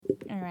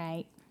All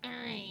right.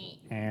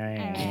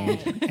 Okay.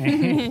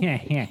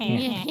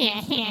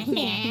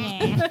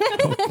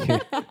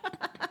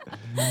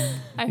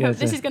 I Yeah, hope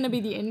this so- is going to be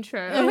the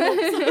intro.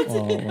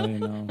 Well, you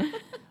know,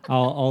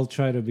 I'll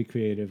try to be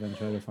creative and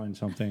try to find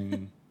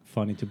something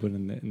funny to put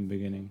in the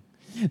beginning.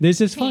 This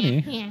is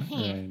funny.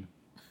 Right.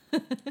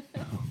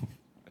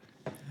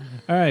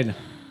 All right.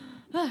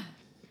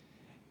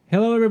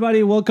 Hello,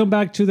 everybody. Welcome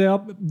back to the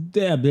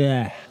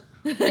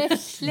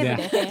Yeah,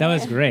 that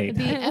was great.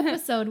 The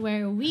episode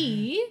where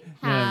we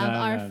have no,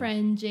 our no.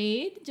 friend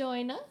Jade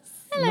join us.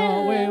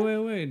 No, wait.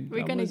 We're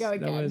That gonna was- go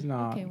again. That was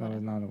not. Okay, that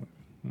was not.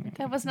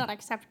 That was not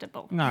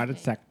acceptable. Not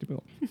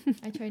acceptable.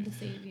 I tried to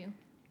save you,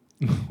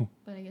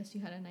 but I guess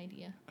you had an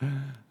idea.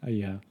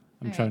 Yeah,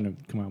 I'm All trying to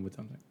come up with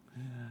something.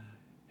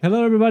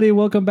 Hello, everybody.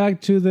 Welcome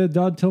back to the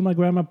Don't Tell My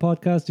Grandma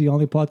podcast, the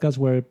only podcast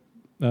where,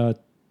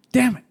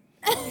 damn it.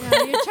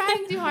 Yeah, you're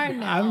trying too hard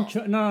now.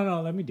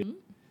 No. Let me do it.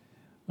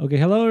 Okay.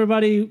 Hello,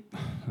 everybody.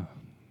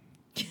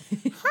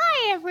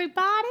 Hi,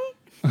 everybody.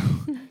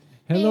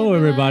 Hello, everyone.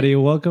 everybody.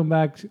 Welcome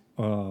back.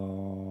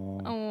 Oh,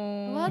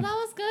 Well, that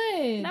was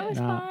good. that was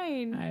No.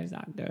 fine. It's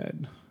not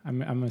good.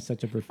 I'm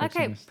such a Okay,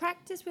 perfectionist.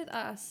 practice with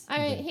us. All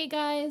right, hey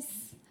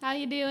guys, how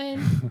you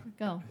doing?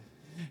 Go.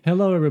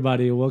 Hello,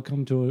 everybody.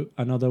 Welcome to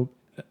another.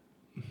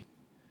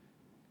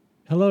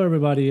 Hello,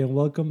 everybody, and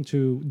welcome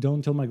to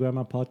Don't Tell My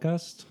Grandma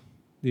podcast,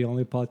 the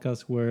only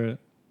podcast where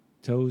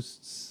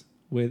toasts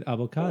with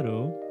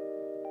avocado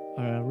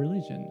are a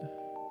religion.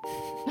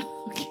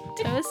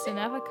 Toast and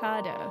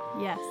avocado.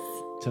 Yes.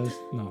 Toast,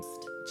 no,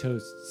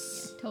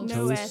 toasts. Toast.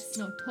 No Toast. S.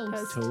 No,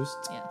 toast.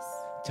 Toast, Yes.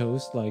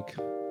 toast like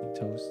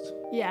toast.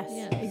 Yes.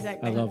 Yeah.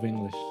 Exactly. I love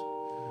English.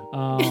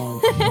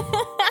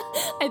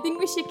 I think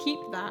we should keep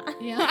that.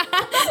 Yeah.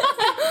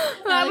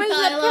 That Like was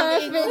I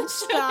love a English. perfect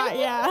start.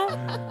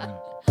 Yeah.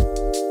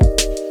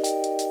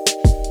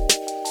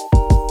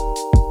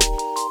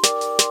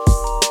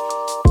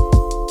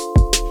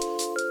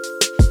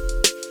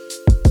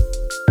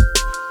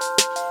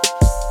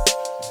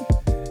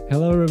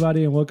 Hello,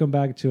 everybody, and welcome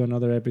back to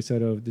another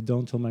episode of the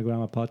Don't Tell My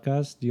Grandma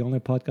podcast, the only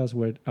podcast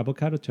where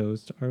avocado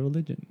toast are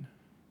religion.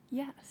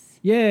 Yes.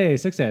 Yay,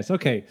 success.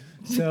 Okay.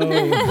 So,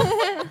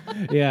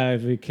 yeah,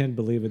 if you can't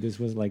believe it, this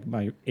was like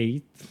my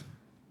 8th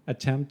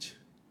attempt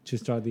to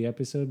start the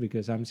episode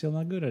because I'm still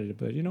not good at it.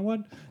 But you know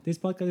what? This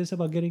podcast is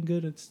about getting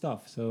good at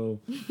stuff. So,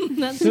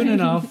 That's soon right.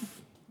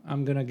 enough,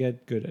 I'm going to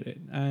get good at it.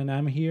 And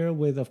I'm here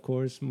with, of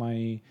course,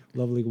 my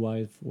lovely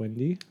wife,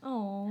 Wendy.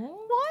 Oh.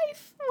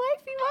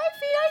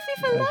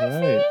 Wifey for That's life.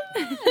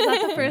 right. Is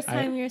that the first I-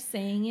 time you're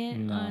saying it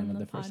No, on not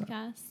the the first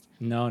time. podcast?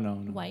 No.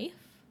 Wife?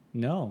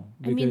 No.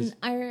 I mean, Because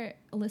our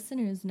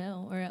listeners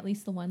know, or at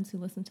least the ones who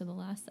listened to the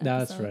last episode.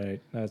 that's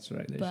right. That's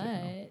right. They should But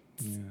know.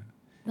 Yeah.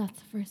 that's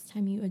the first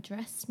time you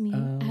addressed me Oh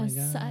my as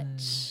God.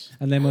 such.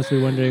 And they must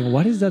be wondering,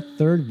 what is that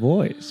third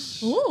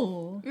voice?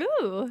 Ooh.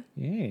 Ooh.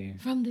 Yeah.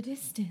 From the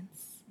distance.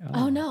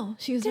 Oh, no,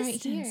 she was right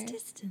here.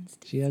 Distance.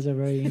 She has a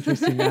very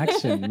interesting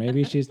accent.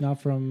 Maybe she's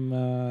not from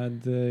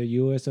the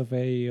US of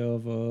A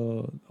of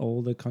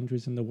all the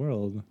countries in the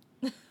world.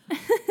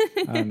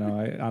 I don't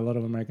know. A lot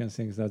of Americans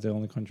think that's the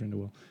only country in the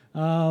world.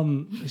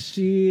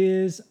 She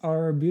is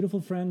our beautiful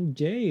friend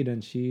Jade,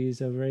 and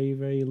she's a very,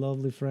 very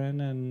lovely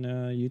friend and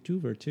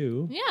YouTuber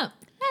too. Yeah.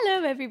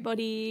 Hello,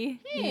 everybody.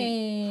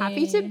 Hey.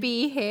 Happy to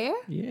be here.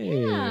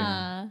 Yay.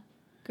 Yeah.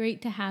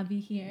 Great to have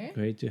you here.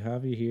 Great to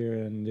have you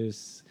here on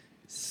this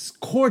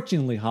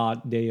scorchingly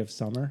hot day of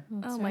summer.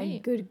 That's Oh my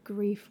right. good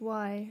grief!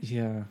 Why?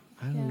 Yeah,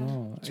 I don't Yeah.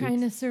 know.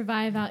 Trying to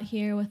survive out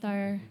here with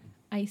our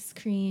ice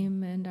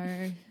cream and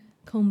our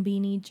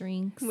combini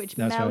drinks. Which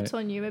That's melt right.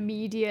 on you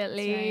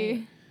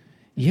immediately.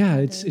 Yeah,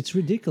 That's it's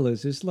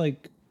ridiculous. It's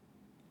like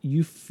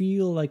you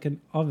feel like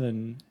an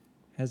oven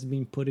has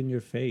been put in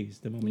your face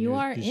the moment You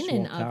are just in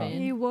an walk out.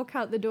 oven. You walk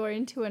out the door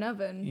into an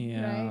oven.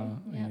 Yeah, Right?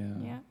 Yeah.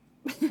 Yeah.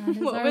 That is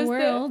What our was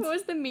world. what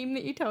was the meme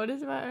that you told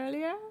us about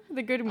earlier?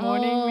 The good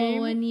morning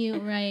meme. when you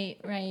right,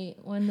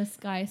 when this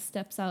guy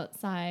steps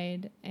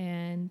outside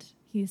and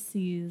he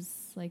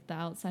sees like the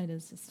outside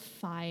is just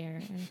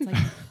fire and it's like,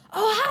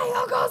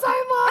 Oh,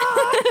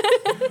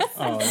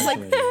 that's like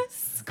right.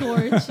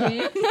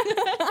 scorching.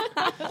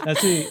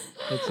 That's in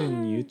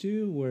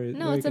YouTube. Where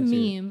No, where it's you a can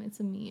see it? meme. It's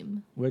a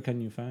meme. Where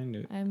can you find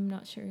it? I'm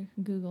not sure.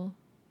 Google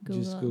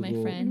Just it, my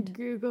Google- friend.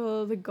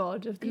 Google the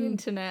god of the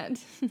internet.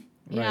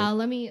 Yeah,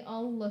 Right.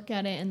 I'll look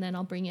at it and then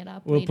I'll bring it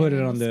up. We'll later put it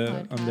in on this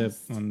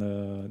the podcast. on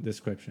the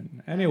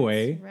description.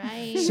 Anyway,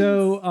 Right.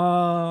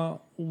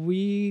 so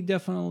we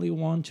definitely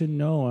want to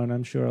know, and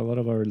I'm sure a lot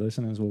of our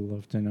listeners will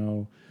love to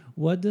know,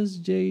 what does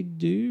Jade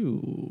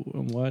do,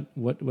 and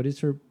what is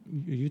her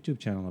YouTube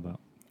channel about?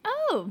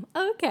 Oh,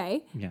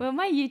 okay. Yeah. Well,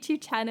 my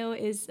YouTube channel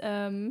is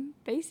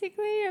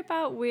basically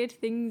about weird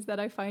things that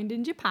I find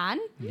in Japan.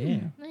 Yeah.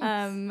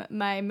 Nice.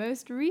 My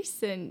most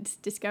recent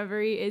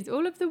discovery is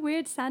all of the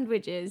weird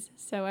sandwiches.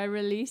 So I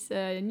release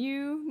a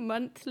new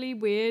monthly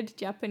weird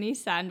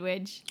Japanese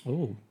sandwich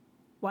Oh,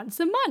 once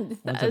a month,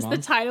 Once a as the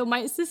month? title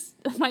might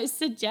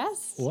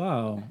suggest.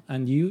 wow.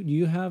 And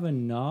you have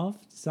enough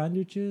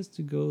sandwiches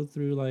to go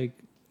through like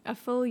A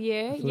full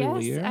year? A full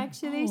Yes, year?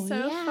 actually,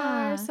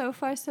 Oh, so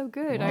far, so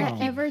good. Wow.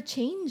 They're ever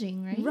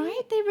changing, right?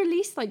 Right, they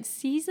release like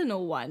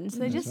seasonal ones.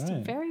 They're That's just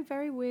right. very,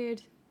 very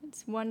weird.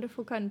 It's a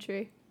wonderful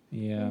country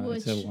Yeah,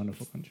 it's a Which-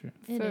 wonderful country.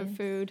 It for is.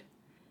 food.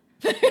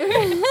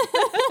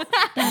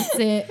 That's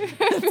it.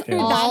 Yeah.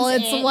 All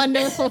That's it's it.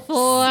 wonderful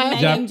for.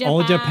 Smelling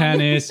All Japan.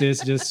 Japan is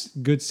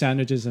just good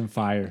sandwiches and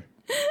fire.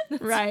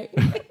 Right.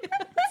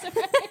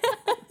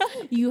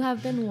 You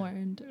have been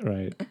warned,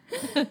 Right.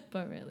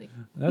 but really.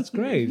 That's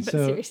great. But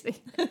So, seriously.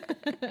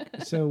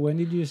 so when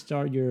did you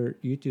start your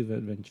YouTube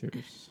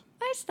adventures?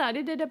 I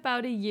started it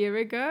about a year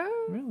ago.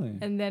 Really?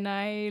 And then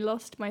I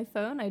lost my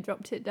phone. I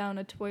dropped it down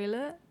a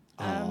toilet.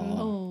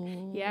 Oh.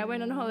 Yeah, I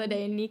went on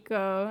holiday in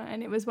Nikko,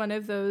 and it was one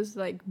of those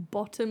like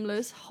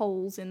bottomless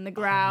holes in the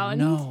ground.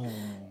 No.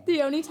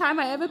 The only time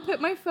I ever put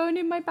my phone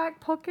in my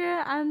back pocket,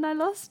 and I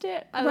lost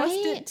it. I lost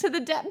Right? it to the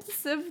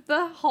depths of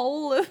the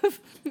hole of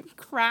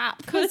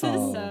crap.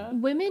 Oh.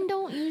 Women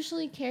don't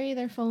usually carry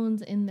their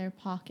phones in their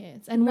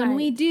pockets. And when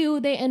we Right. do,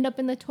 they end up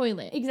in the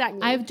toilet.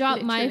 Exactly. I've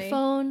dropped my literally.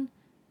 phone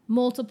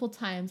multiple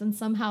times and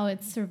somehow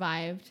it's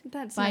survived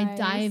That's by nice.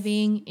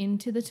 diving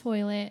into the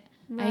toilet.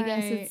 I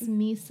guess Right. it's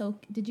me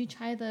soak. Did you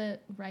try the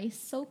rice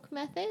soak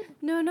method?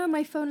 No,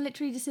 my phone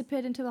literally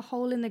disappeared into the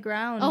hole in the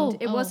ground. Oh,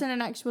 it oh. wasn't an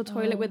actual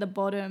toilet Oh. with a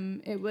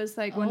bottom. It was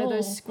like one of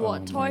those Oh.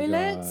 squat Oh my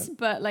toilets, God.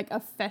 but like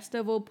a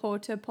festival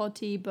porta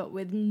potty, but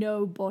with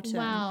no bottom.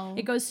 Wow.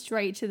 It goes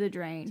straight to the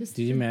drain. Just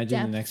Did you the imagine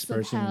the depths next of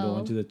person hell.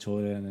 going to the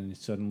toilet and then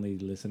suddenly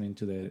listening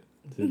to the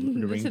To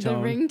the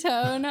ringtone?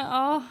 ringtone.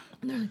 Oh,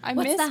 I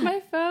What's missed that?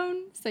 my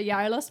phone. So yeah,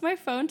 I lost my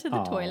phone to the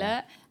Aw.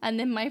 toilet, and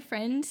then my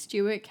friend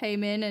Stuart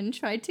came in and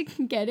tried to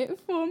get it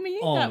for me.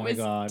 Oh that my was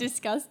God.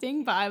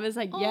 disgusting, but I was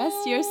like, "Yes,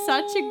 you're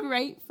such a Aw.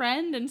 great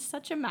friend and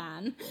such a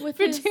man With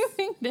for his-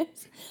 doing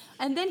this."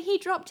 And then he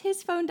dropped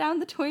his phone down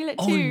the toilet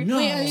Oh, too. no.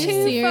 Wait, are you Two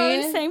serious?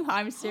 phones, same.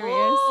 I'm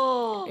serious.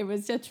 It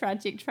was a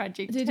tragic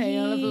Did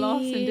tale of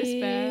loss and he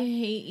despair.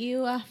 hate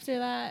you after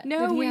that? No,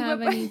 Did he we were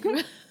have any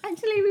both,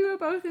 actually we were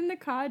both in the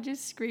car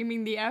just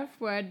screaming the F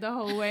word the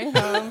whole way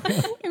home.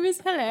 It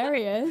was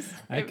hilarious.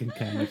 I can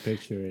kind of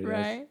picture it.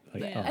 Right.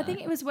 Like, Yeah. I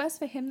think it was worse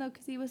for him though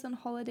because he was on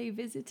holiday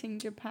visiting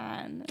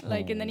Japan,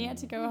 like, and then he had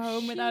to go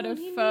home without a shoot,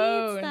 he needs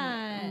phone.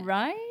 that.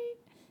 Right.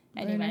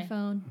 Burner Anyway,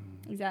 phone?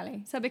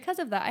 exactly. So because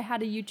of that, I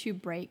had a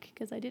YouTube break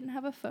because I didn't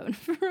have a phone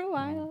for a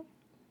while.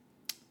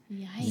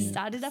 Yikes.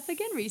 Started up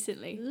again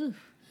recently.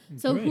 Oof.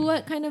 So Great.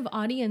 what kind of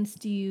audience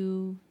do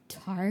you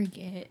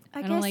target?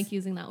 I don't guess- like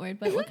using that word,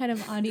 but what kind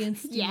of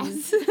audience do you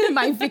Yes,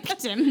 my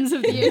victims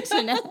of the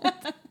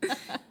internet.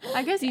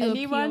 I guess Do you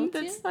anyone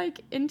appeal to? that's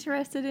like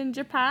interested in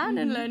Japan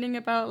and learning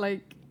about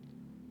like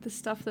the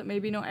stuff that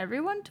maybe not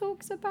everyone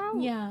talks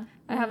about. Yeah.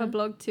 I have a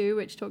blog too,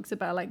 which talks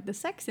about like the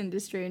sex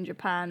industry in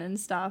Japan and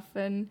stuff.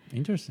 And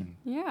Interesting.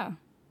 yeah,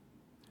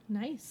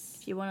 Nice.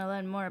 if you want to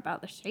learn more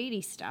about the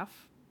shady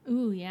stuff,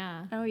 Ooh,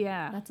 yeah. oh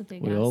yeah, That's a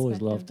big We always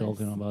aspect love of this.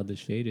 talking about the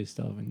shady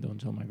stuff and don't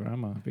tell my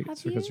grandma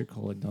because you? you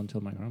call it don't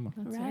tell my grandma.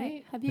 That's right.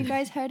 right. Have you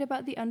guys heard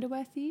about the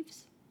underwear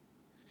thieves?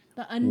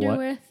 The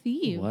underwear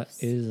thieves. What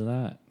is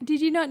that?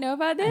 Did you not know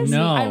about this?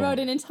 No. I wrote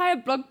an entire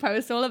blog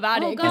post all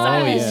about Oh, it because I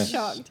God. was Oh, yes.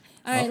 shocked.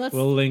 All right, let's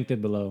We'll link it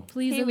below.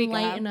 please Here we go.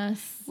 enlighten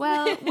us.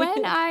 Well,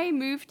 when I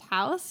moved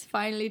house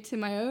finally to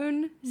my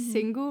own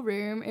single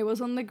room, it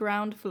was on the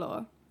ground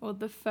floor, or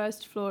the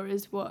first floor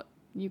is what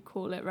you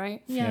call it,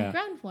 right? Yeah, Yeah.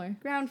 ground floor.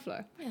 Ground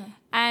floor. Yeah.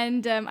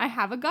 And I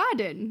have a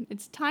garden.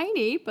 It's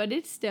tiny, but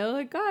it's still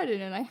a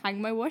garden, and I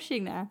hang my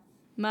washing there.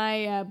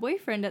 My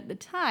boyfriend at the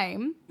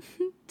time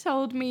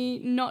told me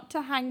not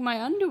to hang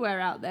my underwear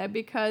out there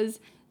because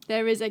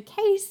there is a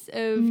case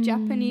of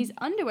Japanese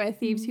underwear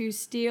thieves who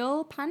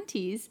steal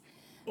panties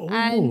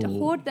and Oh.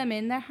 hoard them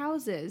in their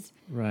houses.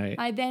 Right.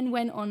 I then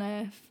went on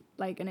an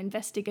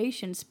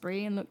investigation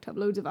spree and looked up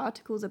loads of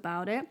articles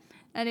about it,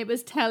 and it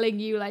was telling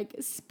you like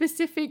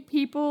specific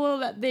people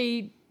that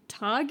they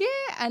target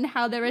and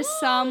how there are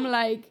some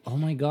like oh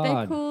my they're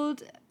god.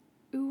 called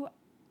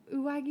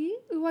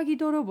uwagi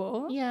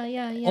dorobo. Yeah,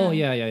 yeah, yeah. Oh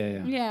yeah.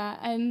 Yeah,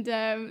 and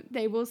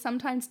they will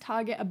sometimes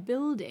target a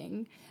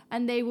building,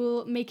 and they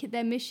will make it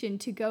their mission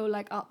to go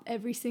like up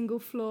every single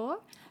floor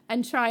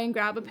and try and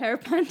grab a pair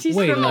of panties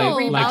Wait, from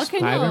every like balcony.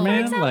 for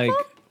Spider-Man, example. like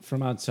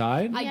from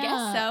outside? I Yeah.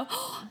 guess so.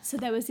 So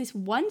there was this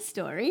one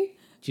story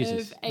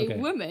Jesus, of a okay.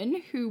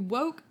 woman who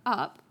woke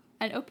up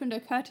and opened her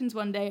curtains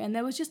one day, and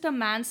there was just a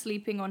man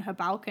sleeping on her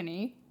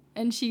balcony.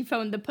 And she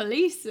phoned the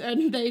police,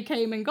 and they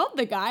came and got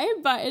the guy.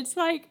 But it's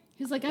like,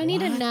 He's like, I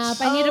need a What? nap.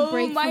 I need a Oh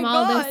break my from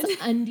all God. this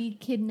undie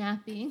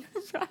kidnapping.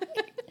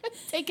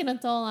 It's taking a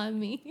toll on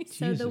me.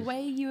 so the Jesus.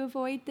 way you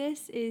avoid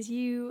this is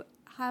you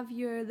have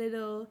your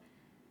little,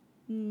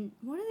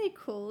 what are they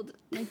called?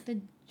 Like the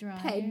dryer.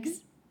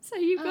 Pegs. So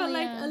you've got Oh,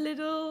 like yeah. a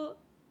little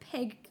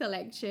peg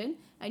collection,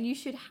 and you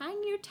should hang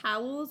your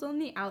towels on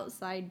the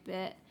outside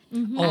bit. Oh,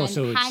 and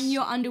so hang it's-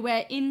 your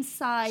underwear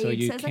inside. so So,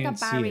 you it's like a can't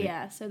see it.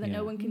 barrier so that Yeah.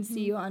 no one can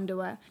see your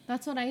underwear.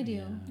 That's what I do.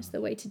 Yeah. It's the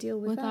way to deal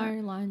with, With that.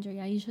 our laundry,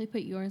 I usually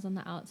put yours on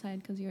the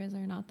outside because yours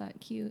are not that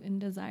cute and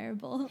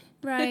desirable.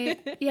 Right.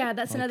 Yeah,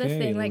 that's another Okay,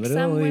 thing. Like some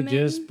literally women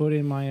just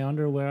putting my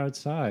underwear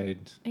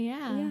outside.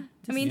 Yeah. Yeah.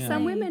 I mean, Yeah.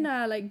 some women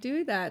are like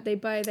do that. They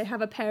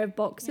have a pair of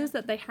boxers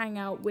that they hang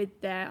out with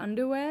their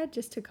underwear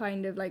just to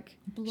kind of like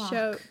Block,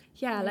 show.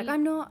 Yeah, like right?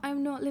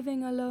 I'm not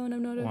living alone.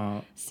 I'm not a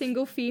Wow.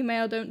 single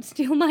female. Don't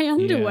steal my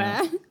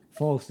underwear.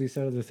 Folks, these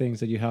are the things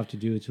that you have to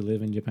do to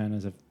live in Japan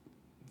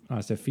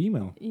as a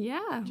female.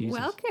 Yeah. Jesus.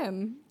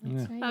 Welcome. Yeah.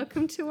 Right.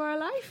 Welcome to our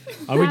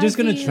life. Are we just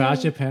Have gonna you-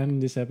 trash Japan in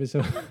this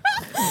episode?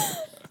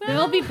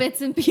 There'll be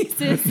bits and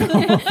pieces.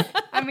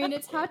 I mean,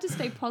 it's hard to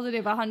stay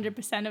positive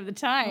 100% of the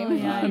time. Oh,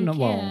 yeah, I you know,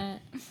 well,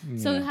 can't.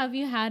 So Yeah. have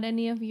you had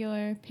any of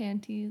your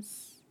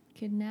panties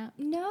kidnapped?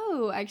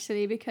 No,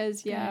 actually,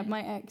 because Good.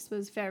 my ex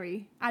was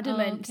very Oh,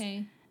 adamant.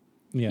 okay.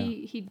 Yeah.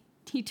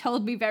 He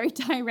told me very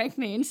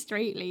directly and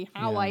straightly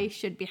how Yeah. I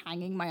should be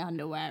hanging my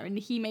underwear, and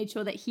he made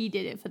sure that he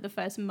did it for the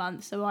first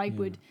month, so I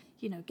would,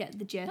 get the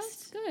That's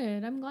gist.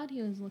 good. I'm glad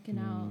he was looking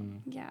out.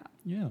 Yeah.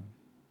 Yeah.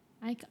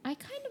 I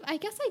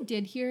guess I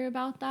did hear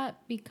about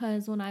that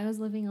because when I was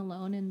living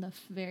alone in the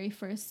very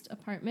first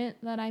apartment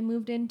that I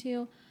moved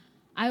into,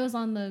 I was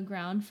on the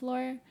ground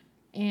floor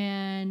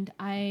and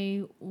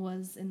I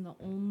was in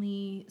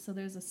so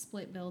there's a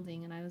split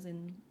building and I was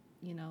in,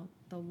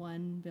 the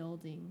one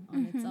building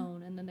on its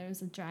own. And then there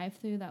was a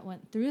drive-through that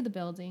went through the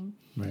building.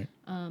 Right.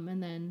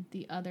 And then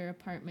the other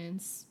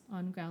apartments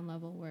on ground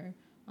level were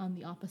on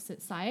the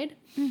opposite side.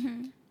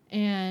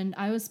 And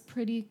I was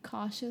pretty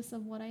cautious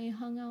of what I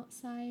hung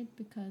outside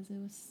because it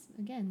was,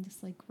 again,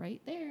 just like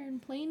right there in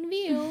plain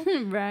view.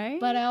 Right.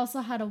 But I also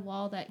had a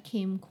wall that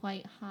came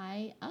quite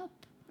high up.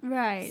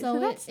 right. So,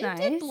 that's it nice.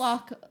 did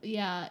block,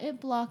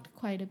 it blocked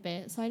quite a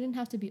bit. So I didn't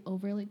have to be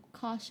overly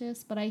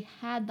cautious, but I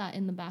had that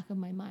in the back of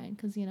my mind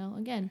because,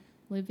 again,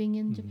 living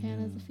in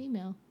Japan as a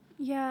female,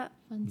 Yeah.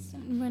 fun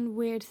stuff. When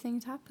weird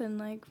things happen,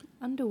 like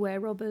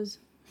underwear robbers.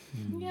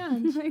 Yeah,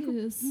 Like,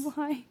 jeez.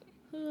 why?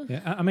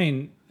 Yeah. I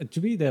mean, to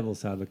be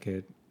devil's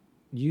advocate,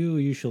 you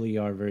usually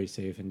are very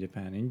safe in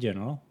Japan in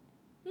general.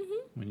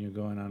 When you're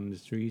going out on the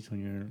streets,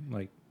 when you're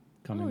like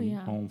coming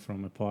yeah. home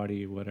from a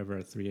party, whatever,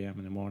 at 3 a.m.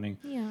 in the morning,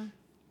 Yeah.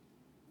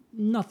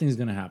 nothing's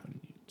gonna happen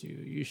to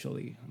you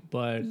usually.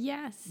 But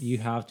Yes. you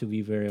have to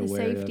be very The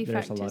aware that safety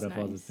there's a lot factor's of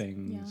other nice.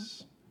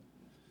 things.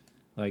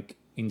 Like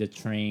in the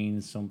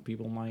train, some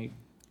people might.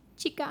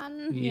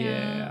 Chicken.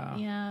 Yeah.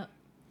 Yeah.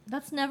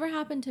 That's never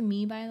happened to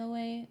me, by the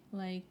way.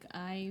 Like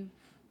I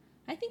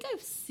think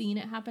I've seen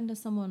it happen to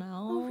someone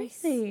else. Oh,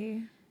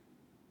 really?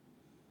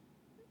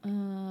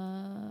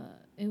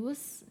 It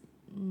was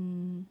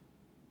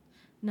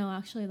no,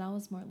 actually that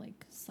was more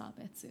like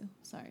sabetsu.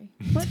 Sorry.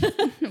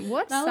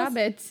 What's That was-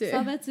 sabetsu?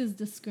 Sabetsu is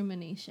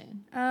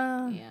discrimination.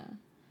 Yeah.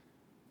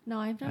 No,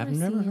 I've never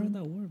never seen heard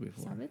that word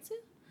before. Sabetsu?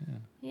 Yeah.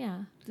 Yeah.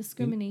 You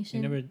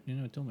Discrimination.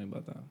 never told me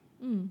about that.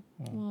 Mm.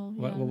 Well,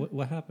 Well, yeah.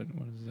 what happened?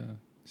 What is the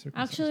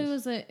circumstances?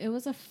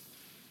 Actually,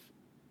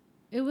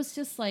 it was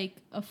just like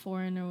a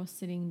foreigner was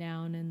sitting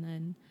down, and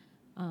then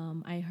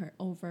I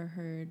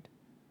overheard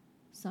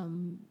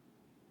some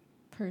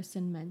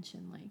person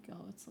mention like,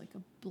 oh, it's like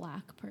a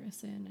black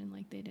person, and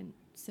like they didn't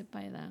sit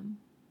by them.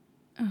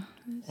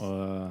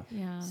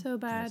 Yeah, So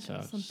bad.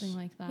 sucks. something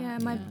like that. Yeah,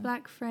 my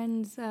black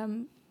friends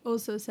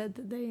also said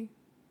that they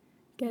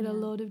get Yeah. a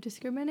lot of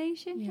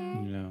discrimination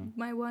Yeah. here. Yeah.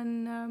 My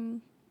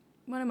one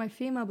of my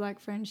female black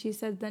friends, she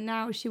said that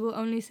now she will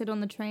only sit on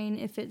the train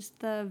if it's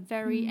the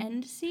very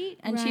end seat,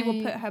 and she will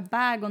Right. put her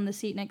bag on the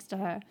seat next to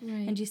her.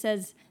 Right. And she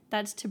says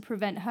that's to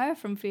prevent her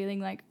from feeling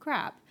like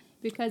crap.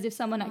 Because if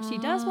someone actually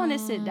does want to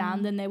sit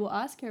down, then they will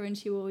ask her and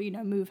she will,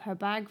 move her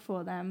bag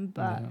for them.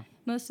 But Yeah.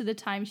 most of the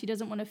time, she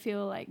doesn't want to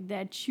feel like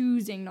they're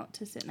choosing not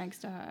to sit next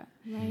to her.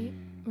 Right,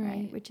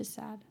 right. Which is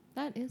sad.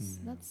 That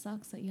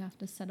sucks that you have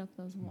to set up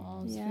those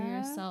walls for Yeah.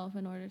 yourself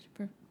in order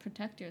to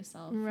protect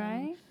yourself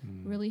Right?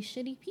 from really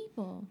shitty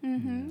people.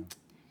 Mm-hmm.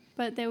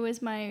 But there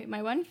was my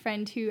one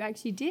friend who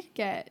actually did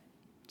get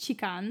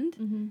chikaned.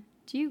 Mm-hmm.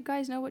 Do you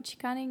guys know what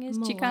chikaning is?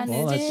 Molested. Chikan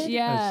Well, is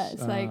let's,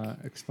 it's like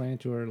explain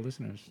to our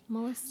listeners.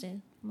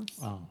 Molested.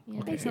 Oh, Yeah.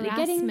 okay. basically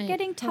Harassment.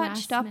 getting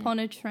touched up Harassment. on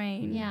a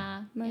train.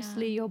 Yeah.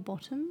 Mostly your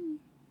bottom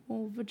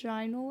or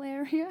vaginal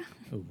area.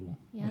 Oh,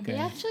 Yeah, okay. they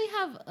actually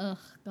have.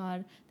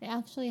 They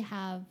actually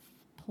have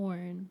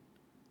porn.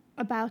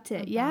 About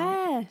it, About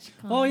yes.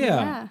 Oh yeah,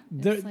 Yeah.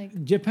 There- It's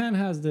like- Japan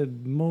has the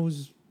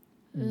most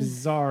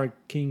bizarre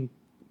kinks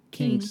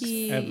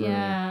Kinky, ever.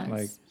 yeah.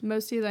 Like It's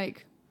mostly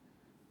like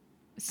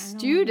don't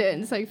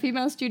students, like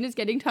female students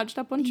getting touched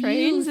up on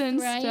trains Youth, and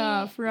right?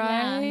 stuff, Yeah,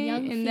 right?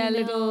 young In their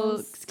little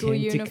females. school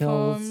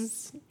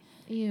uniforms. Tentacles.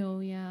 Ew,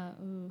 yeah.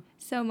 Ooh.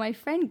 So my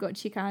friend got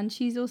chikan.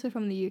 She's also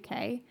from the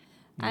UK.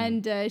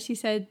 And she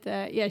said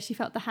that, she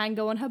felt the hand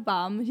go on her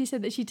bum. She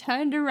said that she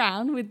turned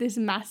around with this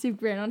massive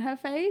grin on her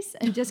face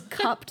and just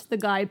cupped the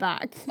guy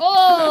back.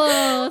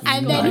 Oh,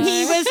 And then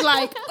he was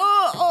like,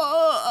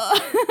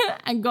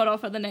 and got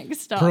off at the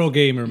next stop. Pro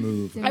gamer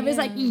move. I was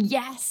like,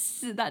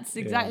 yes, that's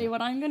exactly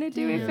what I'm going to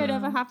do if it Yeah.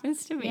 ever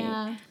happens to me.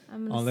 Yeah.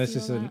 I'm gonna Unless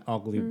steal it's an that.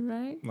 ugly,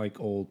 Right? like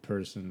old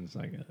person. It's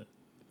like,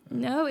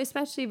 No,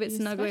 especially if it's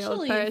an ugly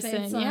old Especially if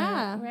person. it's,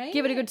 Yeah. right?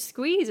 Give it a good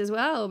squeeze as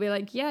well. Be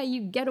like, yeah,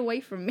 you get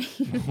away from me.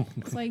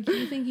 It's like,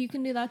 you think you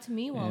can do that to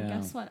me? Well, Yeah.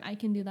 guess what? I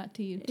can do that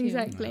to you too.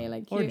 Exactly.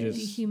 Like or you.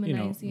 just, you know,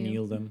 dehumanize you.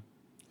 kneel them.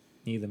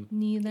 Knee them.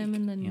 Knee them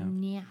in the Yeah.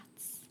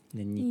 nyats.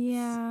 The knee.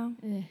 Yeah.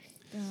 Ugh,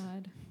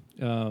 God.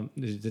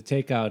 The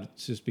takeout,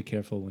 just be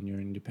careful when you're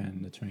in Japan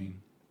in the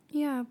train.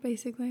 Yeah,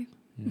 basically.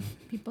 Yeah.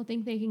 People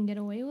think they can get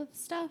away with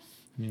stuff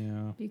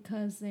Yeah.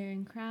 because they're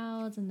in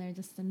crowds and they're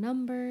just a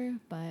number,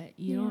 but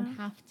you don't Yeah.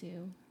 have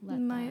to let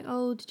My that.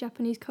 old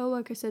Japanese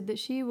coworker said that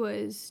she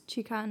was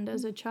chicaned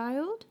as a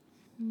child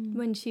Mm.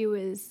 when she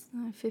was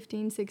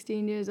 15,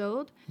 16 years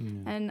old. Yeah.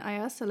 And I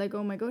asked her, like,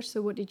 oh my gosh,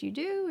 so what did you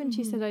do? And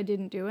she said, I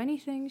didn't do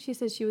anything. She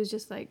said she was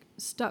just like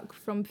stuck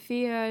from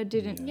fear,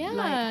 didn't Yeah,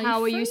 like, you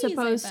how are you freeze, I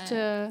supposed bet.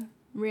 to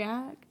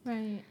react?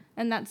 Right.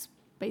 And that's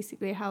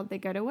basically how they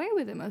get away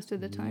with it most of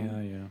the time.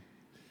 Yeah, yeah.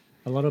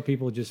 A lot of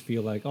people just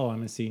feel like, oh,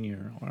 I'm a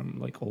senior or I'm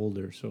like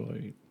older, so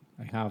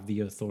I have the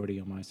authority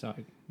on my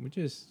side, which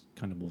is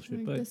kind of bullshit.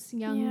 Like But this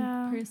young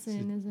Yeah.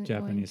 person isn't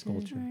Japanese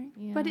going to, culture. Right.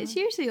 Yeah. But it's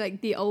usually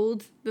like the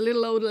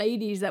little old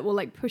ladies that will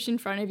like push in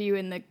front of you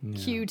in the Yeah.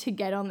 queue to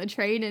get on the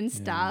train and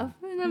stuff.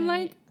 And I'm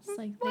Right. like, it's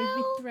like well-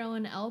 they'd be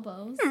throwing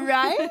elbows.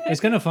 right? it's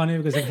kind of funny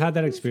because I've had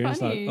that experience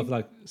funny. of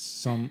like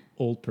some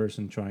old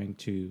person trying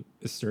to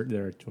assert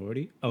their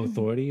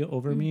authority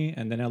over me,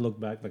 and then I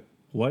look back like,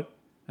 what?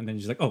 And then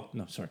she's like, oh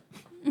no, sorry.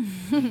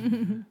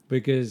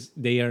 Because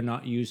they are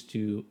not used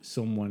to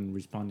someone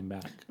responding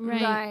back.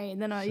 Right.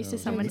 They're not used to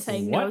So- someone Like,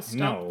 saying, what? no, stop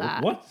No,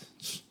 that. What?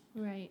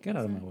 Right. Get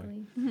out of my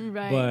way. exactly.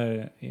 Right.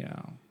 But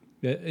yeah,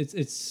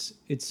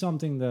 it's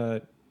something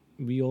that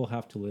we all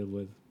have to live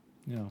with.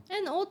 You know,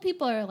 And old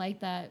people are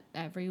like that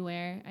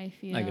everywhere, I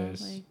feel. I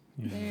guess. Like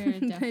Yeah. they're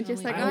definitely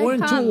just like, like, I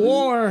went to can't-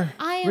 war.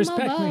 I am Respect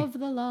me. above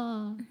the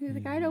law. He's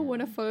like, I don't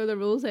want to follow the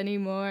rules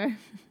anymore.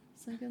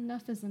 It's like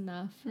enough is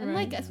enough. And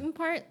like Right. in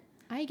part,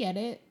 I get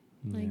it.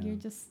 Like Yeah. you're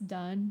just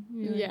done.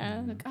 You're Yeah.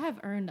 Like, look, I've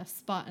earned a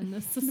spot in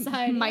this society.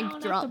 I Mic don't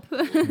have drop.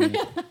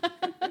 to-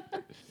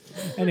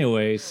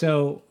 Anyway,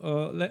 so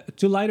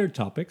to lighter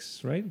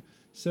topics, right?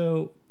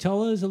 So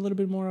tell us a little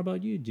bit more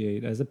about you,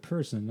 Jade, as a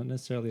person, not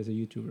necessarily as a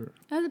YouTuber.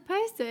 As a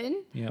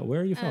person, Yeah,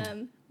 where are you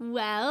from?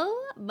 well,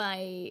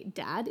 my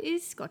dad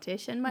is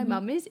Scottish and my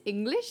mum is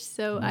English,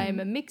 so I'm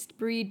a mixed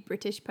breed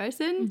British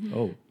person.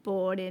 Oh,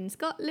 Born in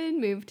Scotland,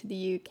 moved to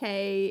the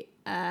UK,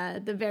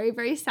 the very,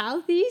 very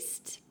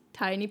southeast,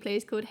 tiny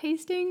place called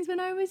Hastings when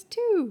I was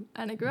 2.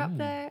 And I grew up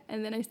there,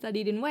 and then I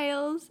studied in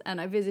Wales,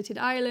 and I visited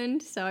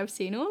Ireland, so I've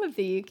seen all of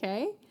the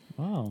UK.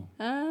 wow.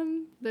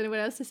 Don't know what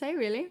else to say,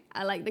 really.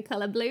 I like the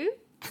colour blue.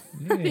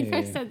 I think I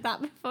Yeah. said that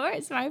before.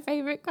 It's my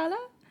favourite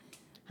colour.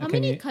 How Can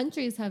many you-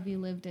 countries have you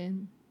lived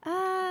in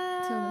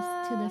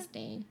to this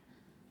day?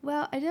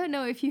 Well, I don't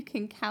know if you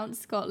can count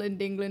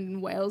Scotland, England,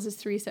 and Wales as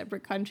 3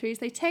 separate countries.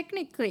 They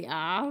technically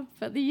are,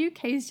 but the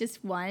UK is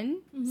just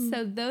one.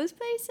 So those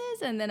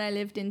places, and then I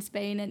lived in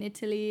Spain and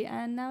Italy,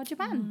 and now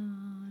Japan.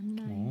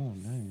 Oh, nice. Oh,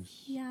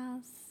 nice.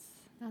 Yes.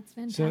 That's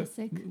So,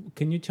 fantastic.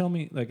 can you tell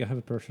me? Like, I have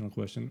a personal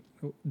question.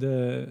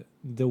 The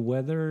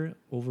weather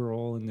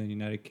overall in the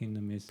United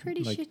Kingdom is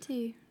Pretty like,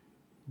 shitty.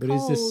 but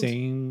is the cold.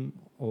 same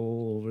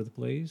all over the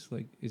place?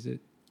 Like, is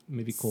it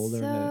maybe colder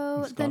in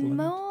So the Scotland?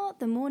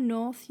 more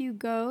north you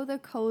go, the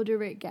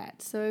colder it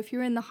gets. So if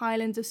you're in the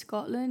Highlands of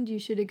Scotland, you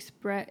should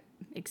expect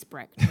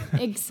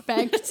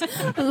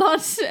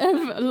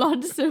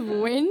lots of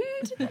wind,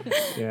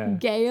 yeah.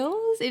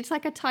 gales. It's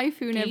like a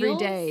typhoon every Gales?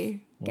 day.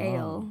 Wow.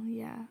 Gale,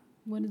 yeah.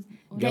 What is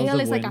Gales Gale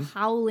of is like a wind?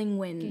 howling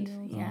wind.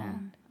 Gales. Yeah.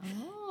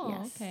 Oh,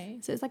 Yes. okay.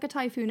 So it's like a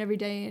typhoon every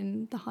day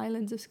in the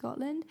Highlands of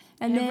Scotland.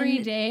 And Every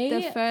then day?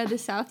 the further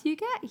south you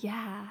get,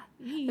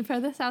 the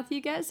further south you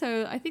get.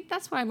 So I think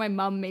that's why my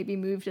mum maybe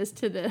moved us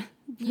to the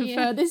Yeah.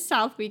 furthest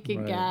south we could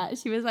Right. get.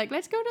 She was like,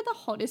 let's go to the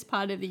hottest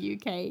part of the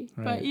UK.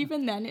 But Right.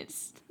 even then,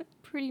 it's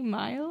pretty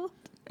mild.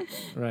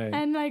 Right.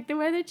 And like the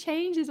weather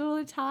changes all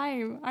the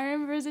time. I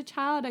remember as a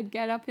child, I'd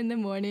get up in the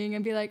morning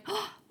and be like,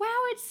 oh,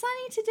 wow, it's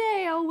sunny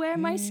today. I'll wear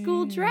my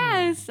school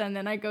dress. And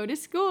then I go to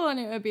school and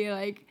it would be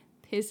like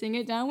pissing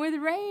it down with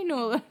rain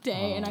all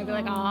day. And I'd be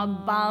like,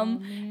 oh,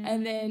 bum. man.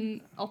 And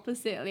then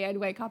oppositely, I'd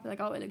wake up and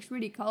like, oh, it looks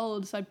really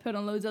cold. So I'd put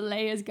on loads of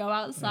layers, go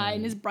outside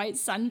in this bright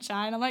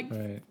sunshine. I'm like,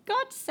 Right.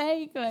 God's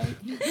sake,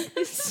 like,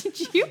 this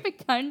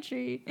stupid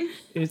country.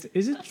 Is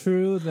it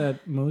true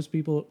that most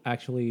people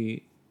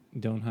actually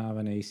don't have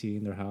an AC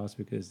in their house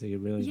because they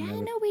really Yeah,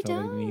 never no, we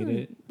felt don't. they need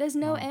it? There's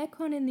no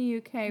aircon in the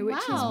UK, which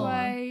is Wow.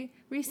 why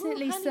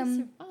recently Ooh, how do you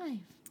some. survive?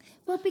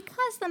 Well,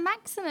 because the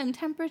maximum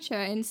temperature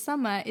in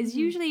summer is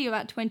usually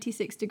about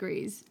 26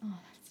 degrees. Oh,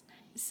 that's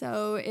nice.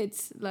 So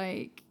it's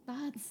like,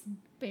 That's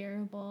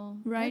bearable.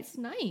 Right. It's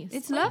nice.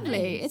 It's Quite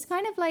lovely. nice. It's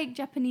kind of like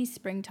Japanese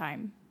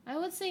springtime. I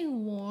would say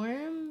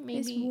warm, maybe.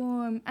 It's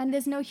warm and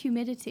there's no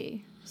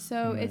humidity.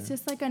 So it's Yeah.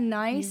 just like a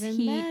nice Even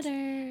heat. better.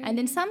 And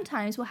then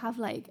sometimes we'll have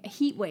like a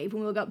heat wave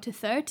when we'll go up to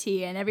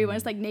 30 and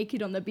everyone's like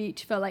naked on the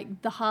beach for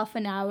like the half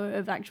an hour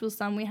of actual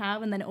sun we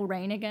have, and then it'll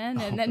rain again,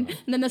 and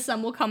then the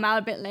sun will come out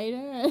a bit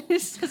later.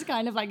 It's just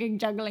kind of like a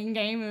juggling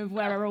game of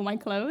where are all my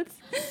clothes.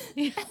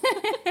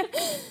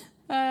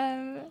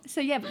 So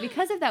yeah, but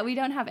because of that, we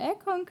don't have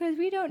aircon because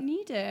we don't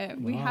need it.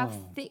 We have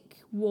Wow. thick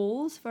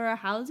walls for our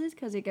houses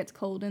because it gets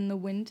cold in the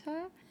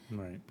winter.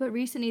 Right. But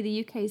recently,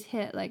 the UK's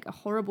hit like a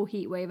horrible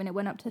heat wave, and it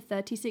went up to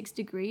 36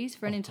 degrees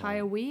for an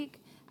entire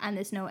week. And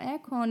there's no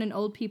aircon, and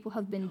old people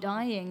have been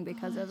dying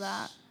because of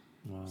that.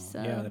 Wow.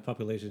 So- Yeah, the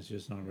population's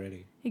just not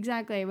ready.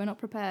 Exactly, we're not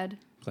prepared.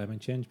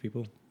 Climate change,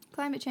 people.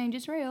 Climate change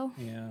is real.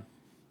 Yeah.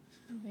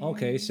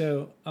 Okay,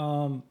 so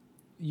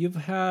you've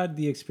had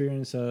the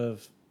experience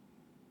of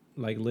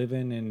like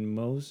living in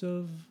most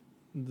of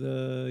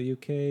the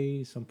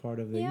UK, some part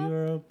of the Yeah.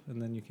 Europe,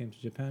 and then you came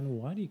to Japan.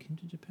 Why did you came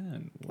to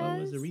Japan? What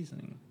was the 'Cause-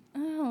 reasoning?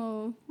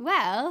 Oh,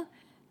 well,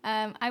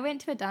 I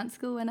went to a dance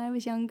school when I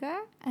was younger,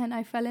 and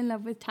I fell in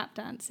love with tap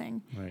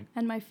dancing. Right.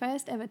 And my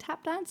first ever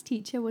tap dance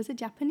teacher was a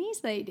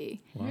Japanese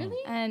lady. Wow.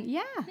 Really? And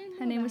yeah, didn't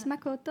her know name was that.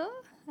 Makoto,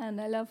 and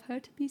I love her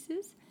to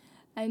pieces.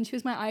 And she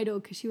was my idol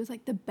because she was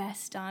like the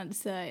best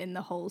dancer in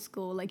the whole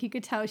school. Like you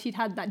could tell she'd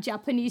had that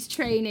Japanese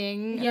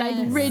training, like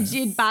Yes.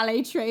 rigid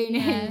ballet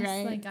training, Yes,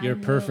 right? like I You're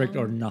perfect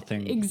will. or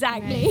nothing.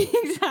 Exactly,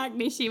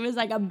 exactly. She was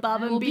like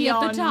above I and will be at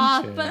beyond. the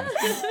top.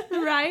 Yeah.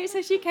 Right,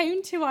 so she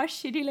came to our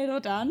shitty little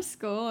dance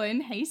school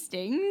in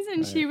Hastings,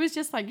 and she Right. was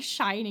just like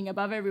shining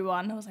above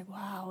everyone. I was like,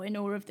 wow, in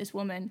awe of this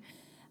woman.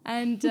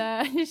 And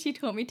she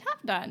taught me tap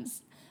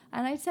dance.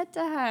 And I said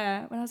to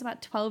her, when I was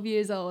about 12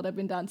 years old, I've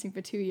been dancing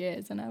for 2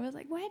 years, and I was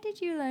like, where did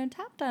you learn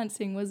tap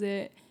dancing? Was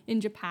it in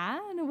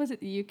Japan or was it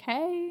the UK?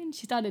 And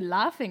she started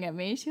laughing at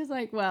me. She was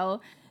like, well,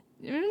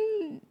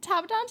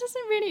 tap dance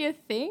isn't really a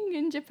thing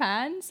in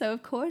Japan, so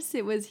of course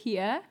it was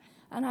here.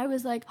 And I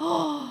was like,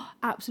 oh,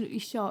 absolutely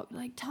shocked.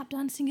 Like, tap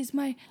dancing is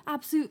my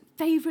absolute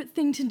favorite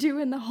thing to do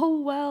in the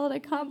whole world. I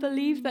can't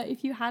believe that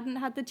if you hadn't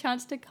had the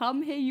chance to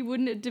come here, you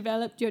wouldn't have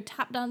developed your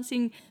tap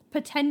dancing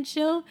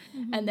potential.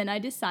 And then I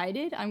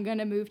decided I'm going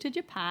to move to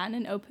Japan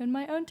and open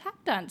my own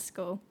tap dance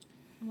school.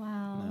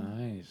 Wow.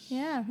 Nice.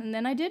 Yeah, and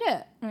then I did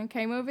it. I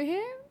came over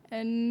here,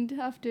 and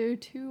after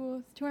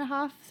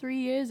 2.5, 3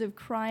 years of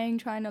crying,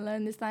 trying to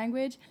learn this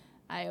language,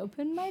 I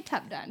opened my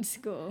tap dance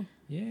school.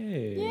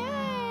 Yay.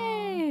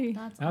 Yay!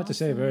 That's I have to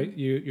say, awesome.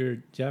 your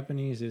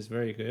Japanese is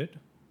very good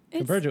It's-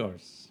 compared to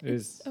ours.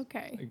 It's Is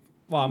okay.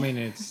 well, I mean,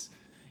 it's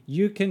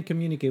you can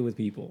communicate with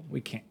people.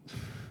 We can't.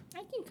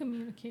 I can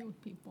communicate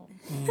with people.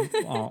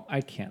 Well,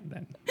 I can't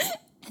then.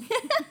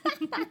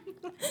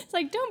 It's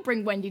like, don't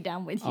bring Wendy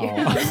down with you.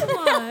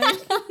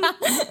 Oh.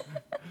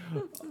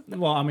 Come on.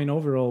 Well, I mean,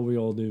 overall, we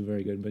all do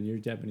very good, but your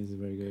Japanese is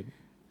very good.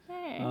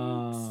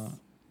 Thanks.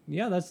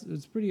 Yeah,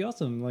 it's pretty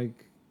awesome.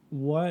 Like,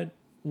 what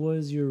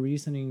was your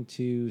reasoning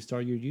to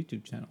start your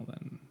YouTube channel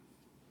then?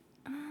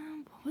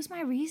 What was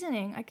my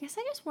reasoning? I guess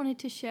I just wanted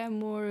to share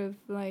more of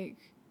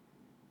like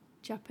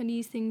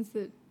Japanese things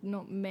that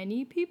not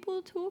many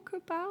people talk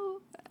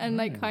about, and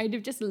like Right. kind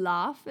of just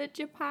laugh at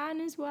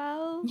Japan as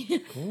well.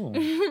 Cool.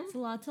 It's a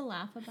lot to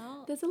laugh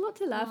about. There's a lot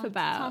to laugh Lot to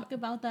about. talk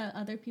about that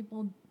other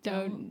people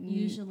Don't- don't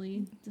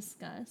usually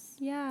discuss.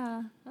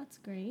 Yeah, That's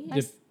great.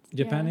 Jap-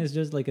 Japan yeah. is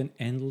just like an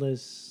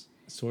endless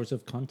source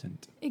of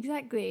content.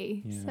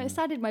 exactly. So Yeah. I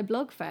started my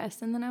blog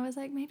first, and then I was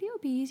like, maybe it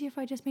would be easier if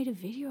I just made a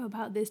video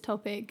about this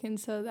topic, and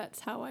so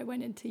that's how I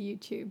went into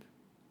YouTube.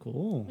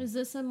 Cool. Is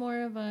this a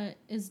more of a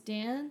is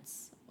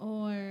dance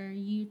or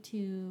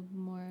YouTube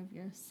more of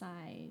your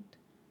side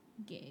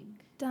gig?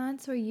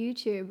 Dance or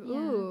YouTube? Yeah.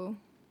 Ooh,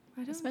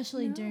 I don't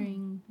Especially know.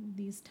 during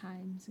these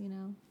times, you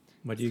know.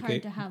 What It's do you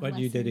hard to have what do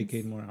you lessons.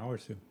 dedicate more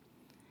hours to?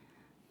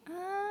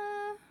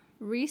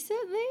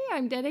 Recently,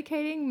 I'm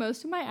dedicating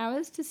most of my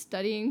hours to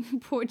studying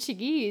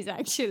Portuguese,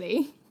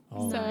 actually.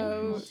 Oh,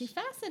 So-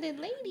 Multifaceted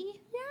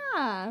lady.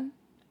 Yeah.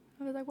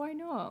 I was like, why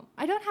not?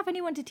 I don't have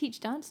anyone to teach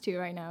dance to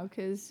right now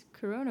because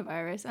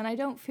coronavirus, and I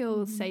don't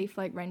feel safe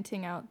like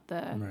renting out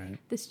right.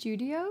 the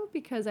studio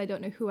because I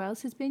don't know who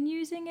else has been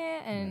using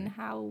it and Right.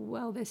 how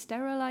well they're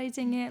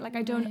sterilizing it. Like,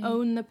 I don't Right.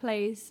 own the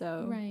place,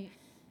 so Right.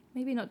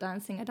 maybe not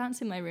dancing. I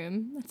dance in my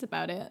room. That's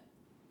about it.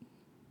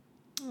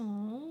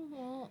 Oh,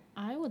 well,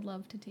 I would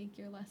love to take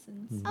your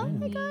lessons. Oh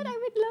my god, I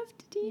would love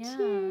to teach Yeah.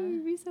 you.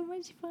 It'd be so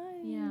much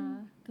fun. Yeah,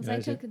 because Yeah, I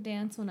is it- took a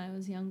dance when I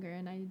was younger,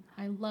 and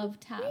I love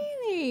tap.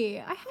 Really?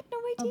 I had no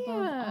idea.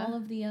 Above all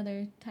of the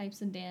other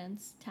types of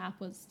dance, tap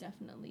was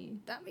definitely.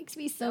 That makes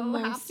me the so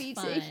most happy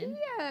to fun.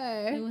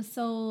 It hear. was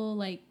so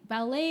like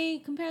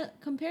ballet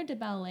compared to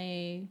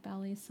ballet.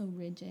 Ballet is so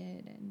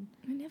rigid, and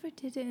I never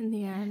did it in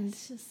the end.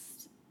 it's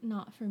just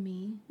not for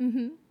me.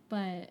 Mm-hmm.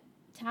 But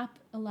tap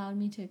allowed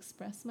me to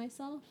express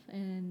myself,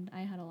 and I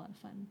had a lot of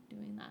fun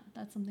doing that.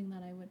 That's something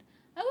that I would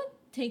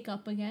take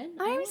up again.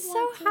 I I'm would so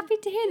want to- happy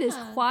to hear this.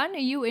 yeah. Juan, are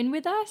you in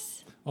with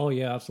us? Oh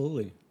yeah,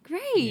 absolutely.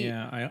 Great.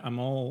 Yeah, I'm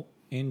all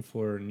in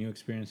for new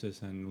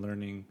experiences and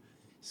learning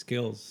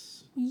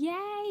skills.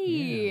 Yay!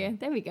 Yeah.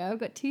 There we go. I've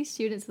got 2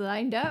 students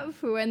lined up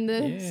for when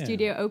the Yeah.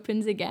 studio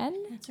opens again.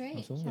 That's right.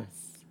 Absolutely.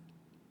 Yes.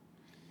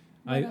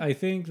 I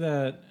think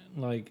that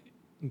like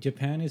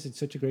Japan is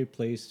such a great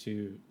place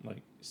to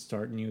like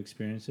start new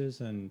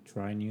experiences and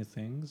try new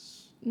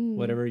things.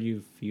 Whatever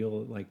you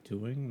feel like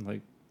doing,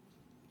 like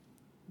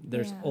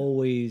there's Yeah.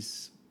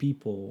 always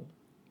people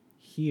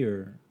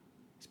here,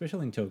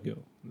 especially in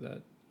Tokyo,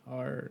 that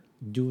are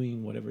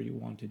doing whatever you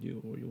want to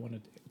do or you want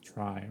to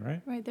try,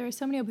 right? Right, there are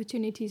so many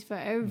opportunities for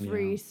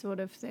every Yeah. sort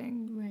of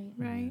thing, Right.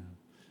 right? Yeah.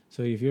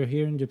 So if you're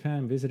here in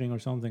Japan visiting or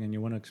something and you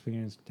want to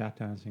experience tap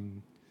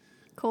dancing,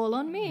 Call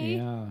on me.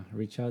 yeah,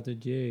 reach out to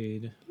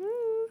Jade.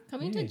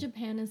 Coming Hey. to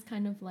Japan is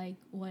kind of like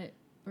what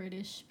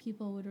British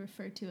people would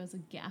refer to as a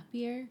gap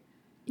year.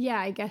 Yeah,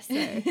 I guess so.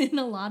 In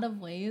a lot of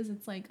ways,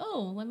 it's like,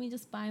 oh, let me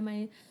just buy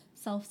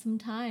myself some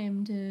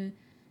time to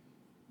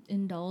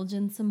indulge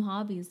in some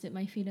hobbies, dip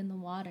my feet in the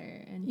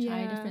water, and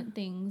try Yeah. different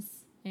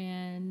things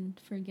and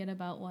forget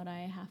about what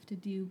I have to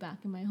do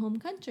back in my home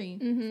country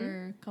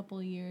for a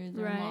couple years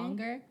or Right.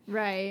 longer.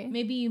 Right.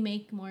 Maybe you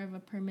make more of a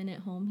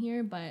permanent home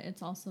here, but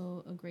it's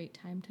also a great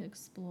time to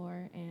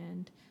explore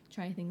and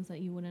try things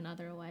that you wouldn't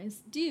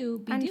otherwise be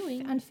And,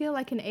 doing. and feel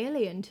like an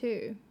alien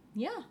too.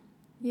 Yeah.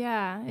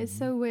 Yeah, it's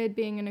so weird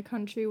being in a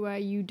country where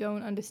you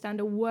don't understand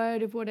a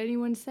word of what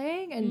anyone's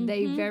saying and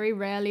they very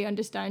rarely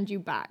understand you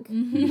back.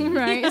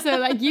 Right? So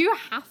like you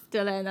have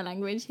to learn the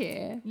language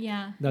here.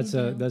 Yeah. That's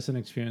you do. that's an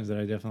experience that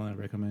I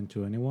definitely recommend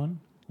to anyone.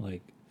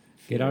 Like,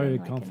 get out of Feeling your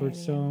like an comfort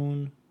alien.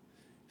 zone.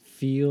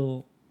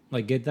 Feel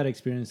like get that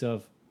experience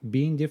of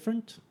being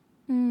different,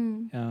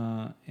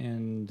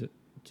 and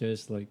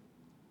just like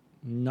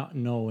not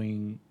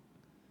knowing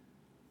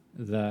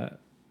that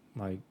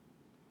like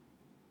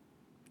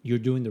you're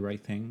doing the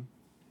right thing.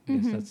 I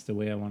guess that's the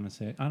way I want to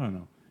say it. I don't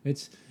know.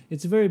 It's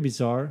very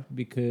bizarre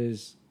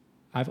because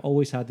I've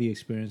always had the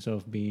experience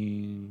of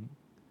being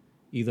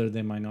either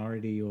the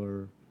minority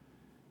or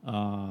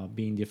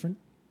being different.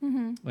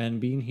 And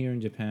being here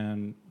in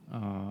Japan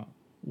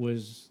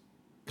was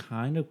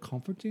kind of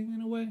comforting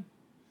in a way,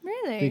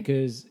 Really?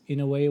 because in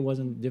a way it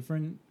wasn't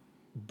different,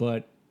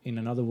 but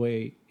in other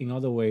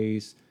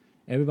ways,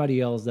 everybody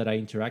else that I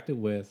interacted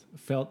with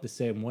felt the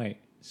same way.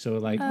 So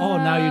like, oh,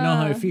 now you know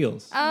how it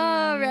feels.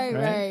 Oh, right,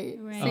 Right?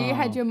 right. So you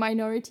had your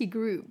minority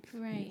group.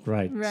 Right.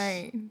 Right.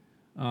 Right.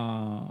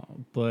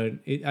 But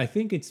I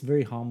think it's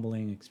very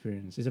humbling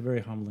experience. It's a very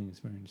humbling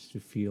experience to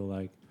feel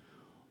like,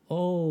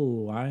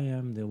 oh, I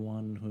am the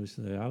one who's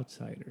the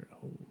outsider.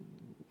 Oh,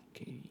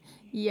 okay.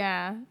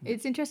 Yeah.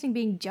 It's interesting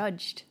being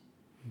judged.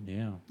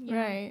 Yeah.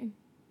 Right.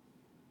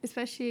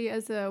 Especially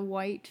as a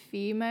white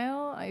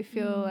female, I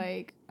feel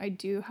like I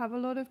do have a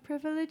lot of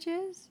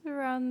privileges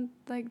around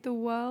like the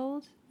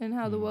world and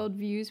how the world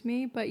views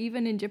me. But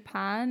even in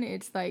Japan,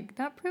 it's like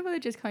that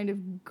privilege is kind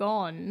of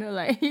gone.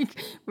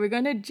 Like we're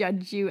gonna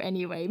judge you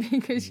anyway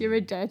because you're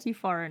a dirty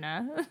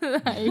foreigner.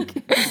 Like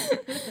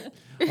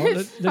Oh,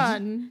 it's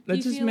fun. Do you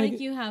let's just feel make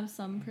like you have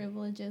some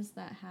privileges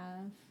that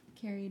have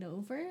carried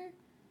over?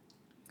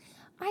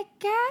 I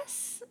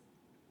guess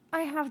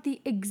I have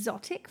the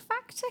exotic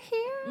factor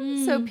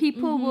here. So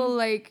people will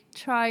like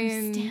try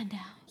and Stand out.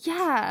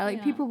 yeah, like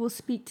Yeah. people will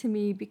speak to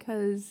me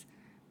because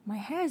my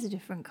hair is a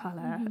different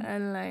color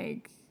and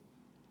like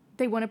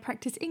they want to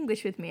practice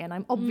English with me and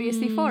I'm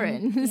obviously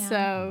foreign. Yeah.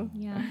 So,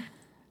 Yeah.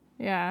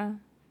 yeah.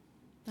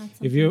 That's if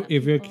something you that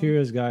if you're people-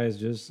 curious, guys,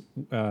 just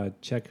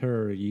check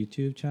her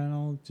YouTube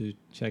channel to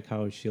check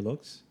how she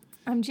looks.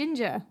 I'm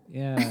ginger.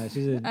 Yeah,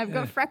 she's a I've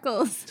got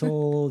freckles.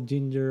 tall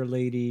ginger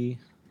lady.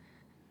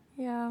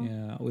 Yeah.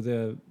 Yeah, with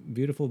a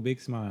beautiful big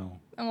smile.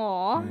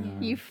 Aw, Yeah.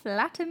 you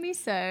flatter me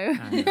so.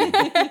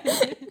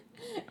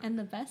 and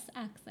the best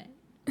accent.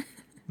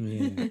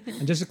 Yeah.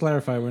 And just to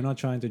clarify, we're not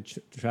trying to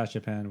trash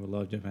Japan. We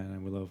love Japan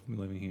and we love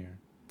living here.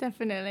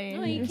 Definitely.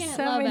 No, you There's can't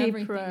so love many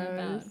everything pros.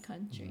 about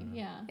country.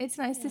 Yeah. It's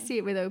nice to Yeah. see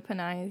it with open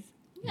eyes.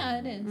 Yeah,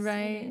 it is.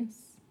 Right. It is.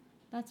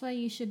 That's why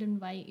you should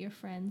invite your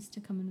friends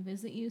to come and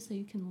visit you so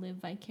you can live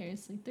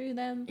vicariously through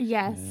them.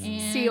 Yes.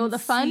 Yeah. See all the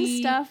fun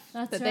see- stuff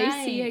that's that they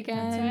see right,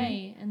 again. That's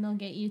right. And they'll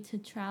get you to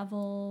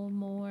travel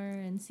more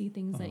and see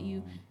things that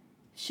you Oh.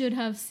 should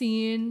have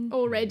seen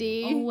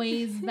Already. a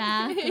ways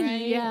back,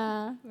 right?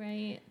 Yeah.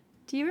 Right.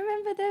 Do you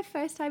remember the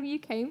first time you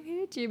came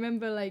here? Do you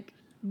remember like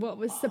what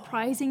was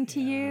surprising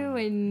to you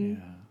and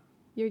Yeah.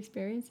 your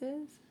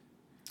experiences?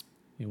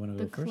 You want to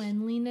The go first?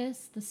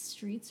 cleanliness, the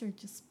streets are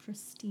just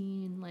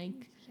pristine.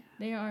 Like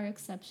there are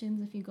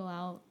exceptions if you go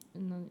out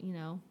in the,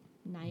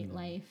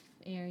 nightlife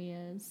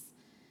areas.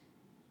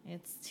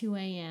 It's 2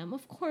 a.m.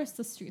 Of course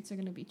the streets are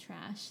gonna be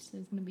trashed.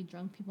 There's gonna be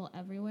drunk people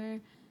everywhere.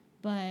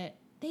 But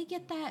they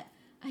get that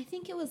I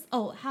think it was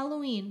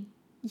Halloween.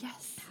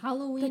 Yes.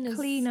 Halloween The is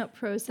cleanup that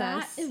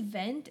process.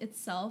 event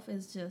itself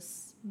is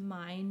just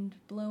mind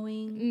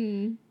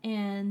blowing. Mm.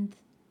 And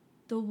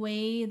the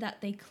way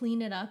that they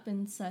clean it up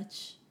in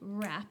such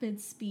rapid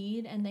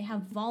speed and they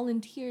have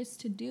volunteers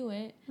to do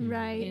it.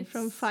 Right.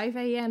 From It's- 5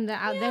 a.m. They're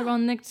out there Yeah.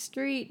 on the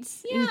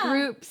streets in Yeah.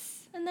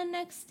 groups. And the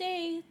next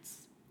day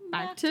it's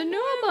back to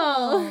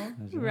normal.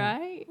 That's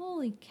Right?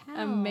 Holy cow.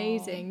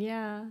 Amazing,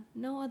 yeah.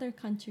 No other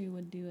country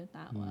would do it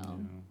that well.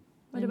 Yeah.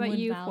 What And about would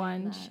you, value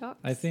Juan? that. Shocked?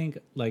 I think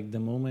like the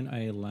moment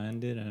I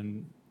landed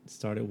and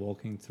started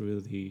walking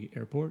through the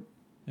airport,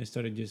 I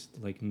started just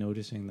like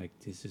noticing like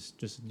this is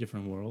just a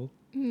different world.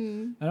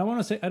 Hmm. I don't want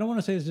to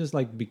say it's just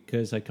like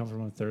because I come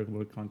from a third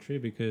world country,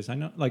 because I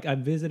know like I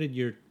visited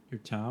your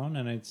town,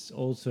 and it's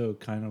also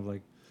kind of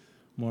like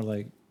more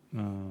like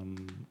uh,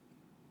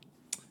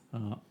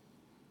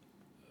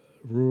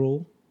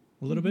 rural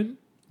a little bit.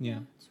 Yeah.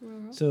 It's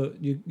rural. So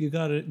you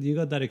got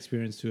that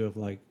experience too of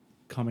like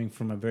coming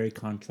from a very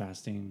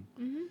contrasting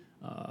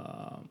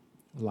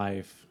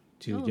life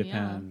to Oh, yeah.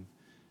 Japan.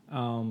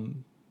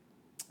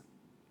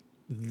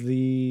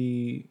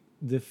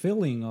 The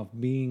feeling of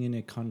being in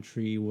a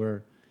country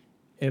where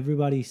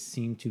everybody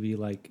seemed to be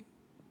like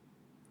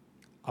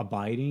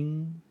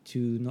abiding to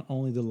not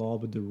only the law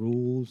but the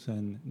rules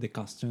and the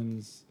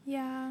customs,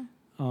 Yeah.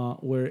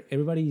 where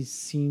everybody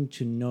seemed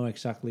to know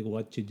exactly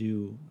what to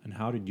do and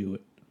how to do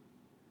it,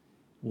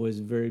 was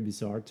very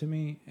bizarre to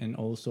me. And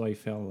also I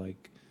felt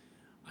like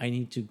I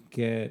need to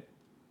get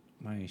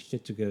my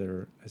shit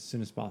together as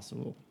soon as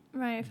possible.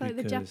 Right. I feel like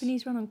the Because-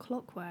 Japanese run on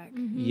clockwork.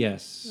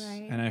 Yes.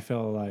 Right. And I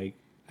felt like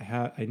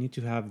I need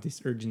to have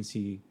this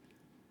urgency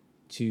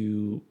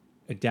to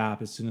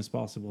adapt as soon as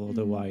possible.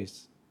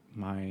 Otherwise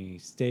my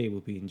stay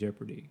will be in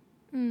jeopardy.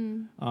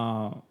 Mm.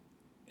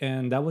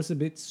 And that was a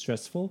bit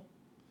stressful.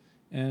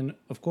 And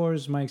of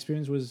course, my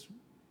experience was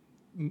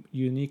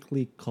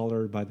uniquely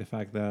colored by the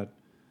fact that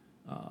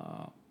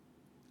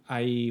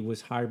I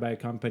was hired by a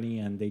company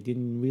and they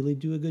didn't really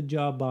do a good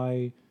job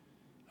by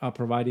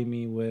providing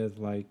me with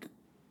like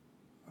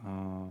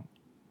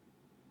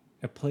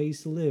a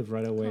place to live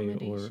right away,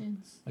 or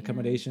Accommodations. Yeah.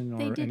 accommodation,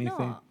 They or did anything.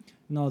 not.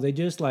 No, they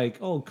just like,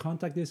 oh,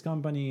 contact this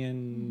company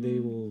and they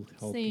will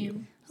help you.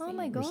 Same. Oh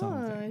my Or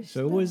something. gosh.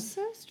 So it that's was-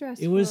 so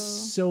stressful. It was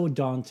so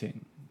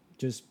daunting.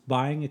 Just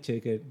buying a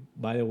ticket,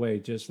 by the way,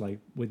 just like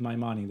with my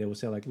money, they will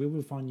say like, we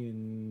will fund you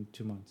in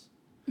 2 months.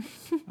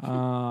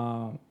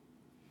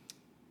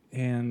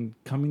 And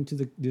coming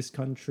to this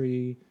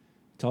country,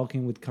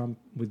 talking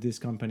with this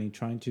company,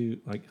 trying to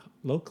like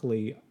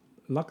luckily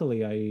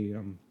I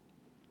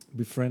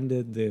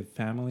befriended the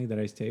family that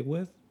I stayed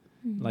with,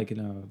 like in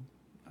a.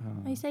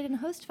 Oh, you stayed in a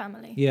host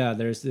family. Yeah,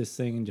 there's this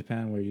thing in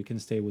Japan where you can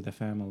stay with a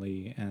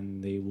family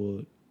and they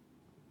will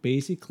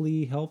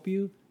basically help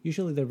you.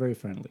 Usually they're very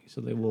friendly,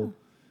 so they will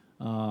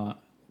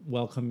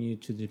welcome you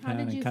to Japan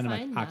did and you kind of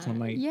like find that?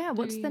 acclimate. Yeah,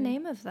 what's Do the you-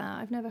 name of that?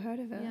 I've never heard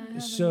of it. Yeah, I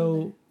haven't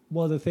So, either.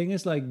 well, the thing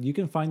is like you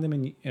can find them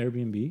in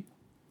Airbnb,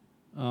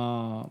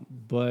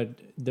 but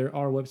there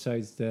are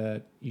websites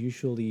that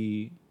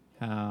usually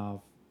have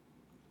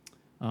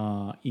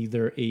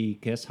either a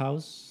guest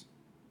house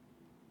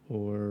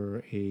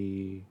or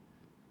a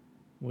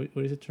what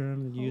is the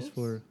term used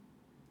Host?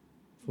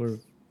 for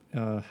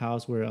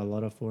house where a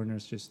lot of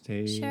foreigners just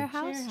stay. Share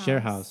house?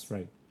 Share house,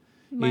 right?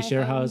 My a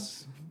share home.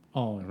 house.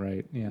 Oh,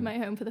 right, yeah. My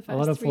home for the first A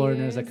lot of 3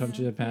 foreigners that years. come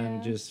to Japan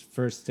Yeah. just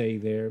first stay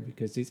there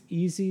because it's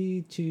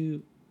easy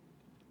to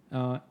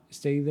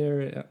stay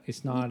there.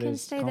 It's You not can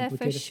as stay there for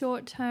complicated.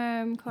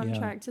 short-term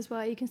contracts as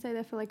well. You can stay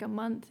there for like a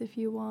month if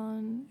you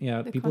want.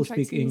 Yeah, The people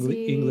speak contract's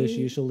English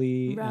easy.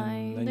 usually, Right.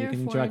 and then They're you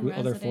can interact with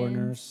foreign other residents.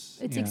 foreigners.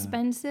 It's Yeah.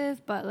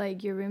 expensive, but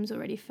like your room's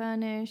already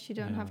furnished. You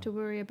don't have Yeah. to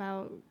worry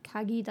about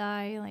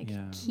kagidai, like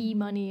Yeah. key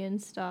money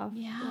and stuff.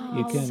 Yeah.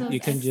 You Oh, can so you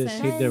can just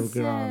hit the expensive.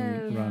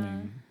 ground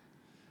running.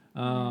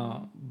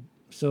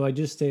 So I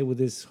just stayed with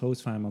this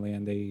host family,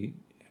 and they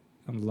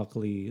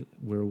luckily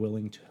were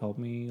willing to help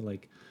me,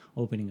 like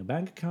opening a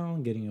bank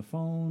account, getting a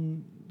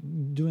phone,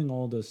 doing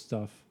all this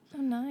stuff.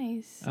 Oh,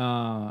 nice.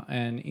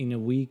 And in a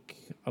week,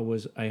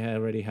 I had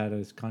already had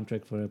a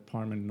contract for an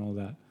apartment and all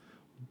that.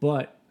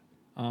 But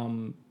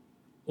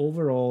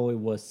overall, it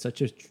was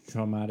such a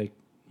traumatic.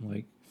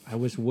 Like I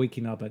was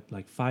waking up at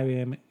like 5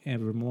 a.m.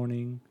 every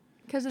morning.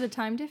 Because of the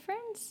time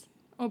difference?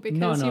 Or because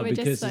No, you were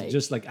because just like... it's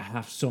just like I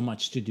have so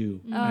much to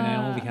do, and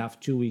I only have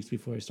 2 weeks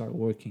before I start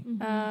working,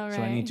 Oh, right.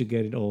 so I need to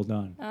get it all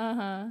done.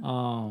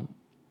 Uh-huh.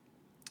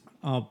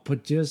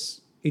 But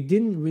just it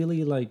didn't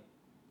really like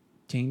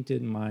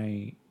tainted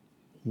my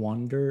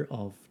wonder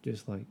of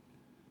just like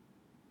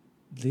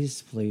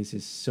this place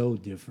is so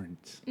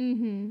different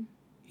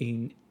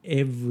in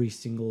every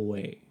single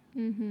way.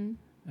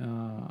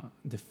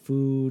 The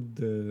food,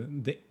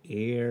 the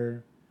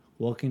air,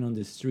 walking on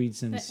the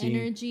streets and The seeing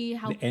energy,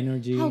 the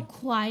energy. how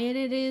quiet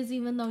it is,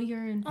 even though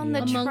you're On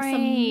the amongst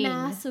train. a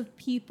mass of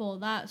people.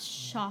 That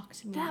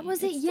shocked me. That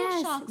was it, still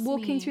yes. shocks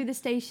Walking me. through the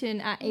station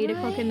at 8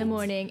 o'clock in the Right.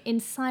 morning in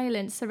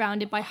silence,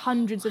 surrounded by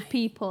hundreds of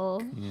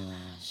people. Yeah.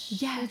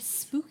 Yes. It's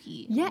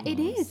spooky. Yeah, it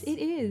is. It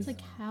It's is.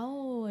 like,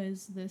 how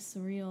is this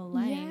real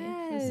life?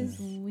 This is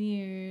Yes.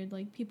 weird.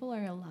 Like, people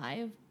are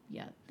alive,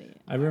 yet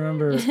I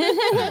remember.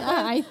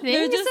 I think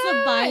they're just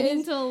so.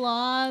 abiding to a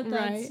law that's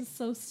Right. just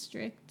so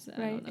strict.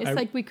 I Right. don't know. It's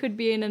like we could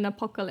be in an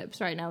apocalypse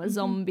right now, a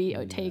zombie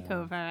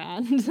takeover,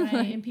 and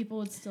Right, and people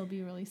would still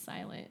be really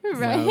silent.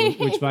 right.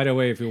 Which, by the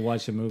way, if you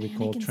watch a movie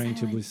called in Train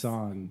to silence.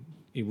 Busan,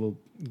 it will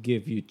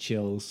give you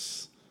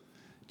chills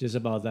just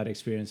about that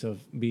experience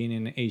of being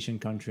in an Asian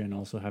country and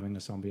also having a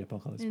zombie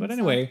apocalypse. In But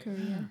anyway, South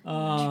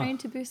Korea. Train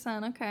to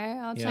Busan. Okay,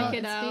 I'll Yeah. check it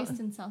It's out. based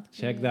in South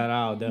Korea. check that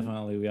out.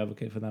 Definitely, we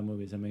advocate for that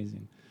movie. It's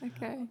amazing.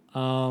 Okay.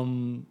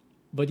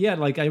 But yeah,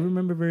 like I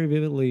remember very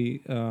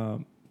vividly,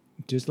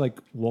 just like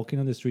walking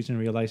on the streets and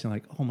realizing,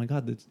 like, oh my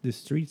god, the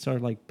streets are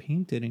like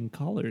painted in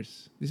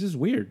colors. This is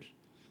weird,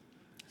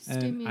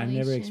 and I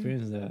never Stimulation.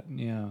 experienced that.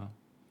 Yeah.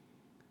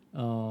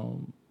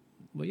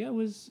 But yeah, it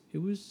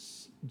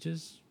was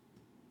just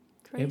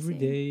Crazy. every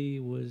day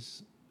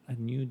was a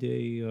new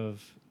day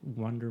of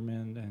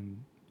wonderment,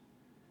 and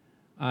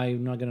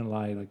I'm not gonna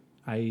lie, like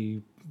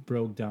I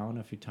broke down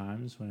a few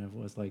times when I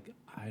was like,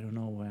 I don't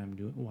know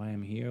why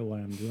I'm here, what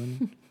I'm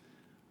doing.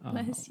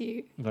 Bless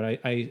you. But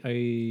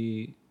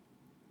I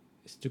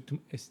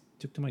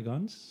stuck to my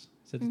guns.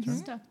 Is that the term?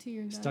 Stuck to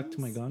your guns. Stuck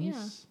to my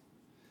guns.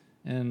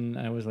 Yeah. And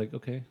I was like,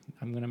 okay,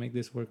 I'm gonna make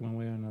this work one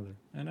way or another.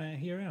 And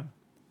here I am.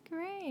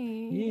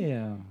 Great.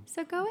 Yeah.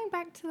 So going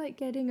back to like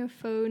getting a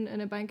phone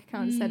and a bank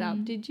account set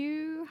up, did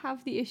you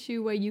have the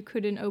issue where you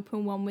couldn't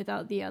open one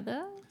without the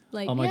other?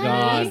 Like, Oh my Yes,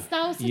 God.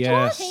 that was such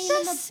Yes. a pain in What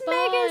the the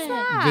smeg is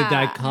butt. that? The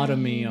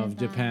dichotomy I of hated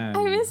that. Japan. I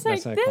was like,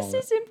 that's what I this call it.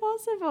 is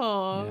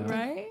impossible, Yeah.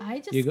 right? I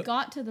You just go-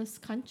 got to this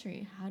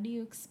country. How do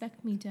you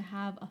expect me to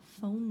have a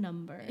phone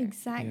number? Yeah.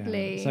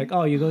 Exactly. It's like,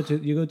 oh, you go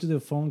to the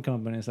phone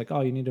company. It's like,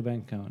 oh, you need a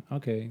bank account.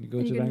 Okay, you go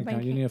And to you the get a bank account.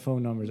 bank You need a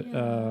phone number.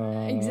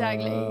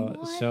 Exactly.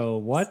 So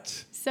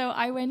what? So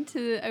I went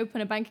to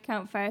open a bank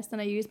account first,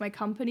 and I used my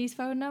company's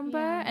phone number,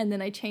 Yeah. and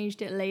then I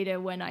changed it later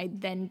when I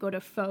then got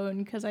a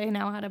phone because I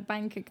now had a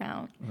bank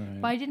account.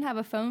 Right. But I didn't have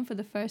a phone for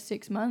the first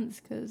 6 months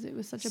because it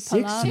was such a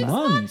 6 palaver.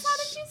 months. How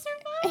did you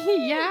survive?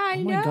 Yeah, I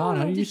Oh know. my God,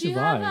 how do you Did you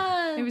survive?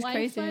 have a It was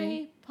Wi-Fi,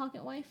 crazy. pocket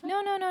Wi-Fi?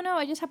 No.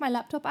 I just had my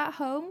laptop at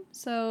home,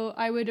 so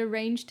I would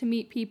arrange to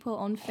meet people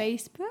on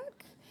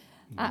Facebook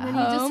at And then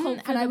you just home,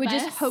 hope for and I the would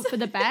just best. hope for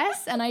the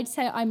best. And I'd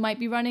say I might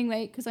be running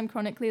late because I'm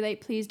chronically late.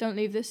 Please don't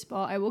leave this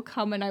spot. I will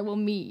come and I will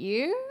meet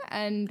you.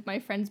 And my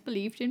friends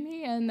believed in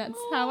me, and that's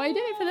how I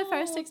did it for the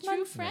first 6 True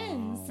months.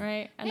 friends. Wow.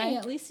 Right, and Hey, I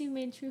at least you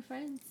made true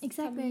friends.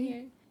 Exactly. coming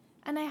here.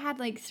 and I had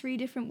like 3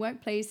 different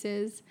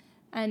workplaces.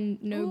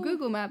 And no Ooh.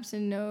 Google Maps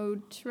and no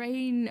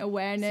train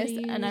awareness. So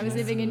you And I was were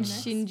living in an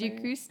expert.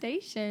 Shinjuku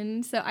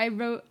Station. So I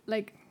wrote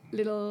like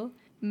little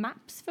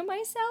maps for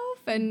myself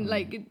and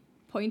like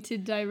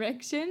pointed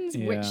directions,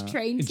 Yeah. which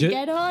train to Ju-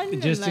 get on.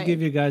 and, Just to like-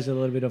 give you guys a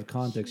little bit of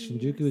context,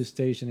 Shinjuku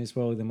Station is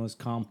probably the most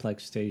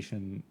complex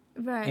station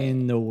right.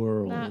 in the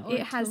world. That or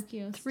It has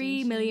Tokyo 3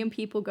 Station. million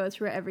people go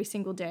through it every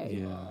single day.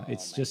 Yeah,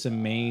 it's just a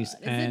maze.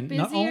 Is And it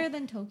not, busier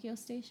than Tokyo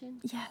Station?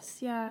 Yes,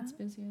 yeah. It's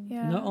busier. Than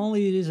Yeah. not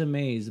only it is a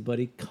maze, but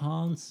it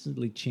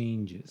constantly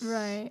changes.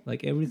 Right.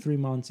 Like every 3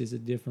 months is a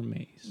different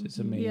maze. It's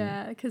amazing.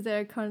 Yeah, because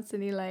they're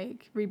constantly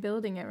like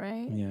rebuilding it,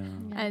 right? Yeah.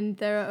 And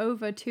there are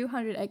over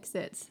 200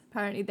 exits.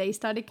 Apparently, they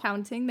started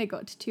counting, they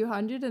got to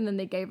 200, and then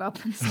they gave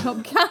up and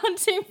stopped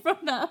counting from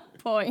that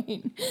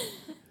point.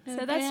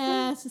 So that's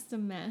yeah, it's just a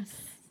mess.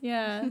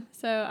 yeah.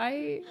 So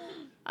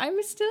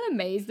I'm still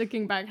amazed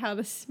looking back how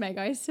the Smeg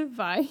I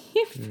survived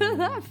for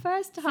that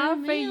first half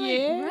a me, like,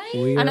 year. right?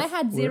 We And are- I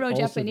had we're 0 all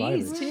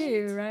Japanese survivors.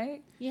 too,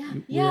 right? Yeah,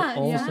 We're yeah,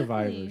 all exactly.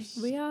 survivors.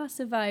 We are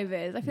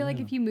survivors. I feel like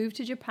Yeah. if you move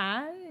to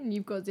Japan and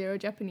you've got 0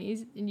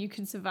 Japanese and you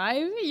can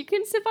survive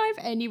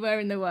anywhere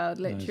in the world,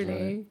 That's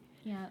literally.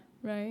 Yeah,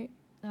 Right?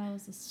 that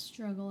was a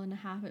struggle and a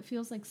half. It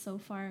feels like so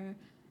far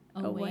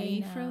Away away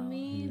now. from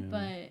me, Yeah.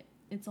 but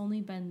it's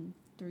only been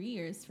 3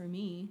 years for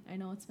me. I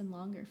know it's been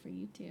longer for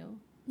you too,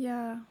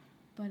 Yeah.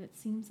 but it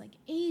seems like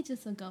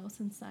ages ago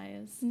since I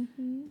was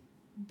Mm-hmm.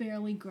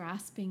 barely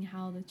grasping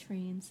how the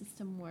train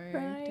system worked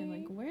and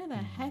like Right. where the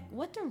heck,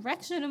 what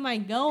direction am I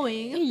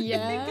going? I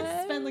Yeah.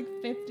 could spend like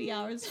 50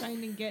 hours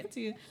trying to get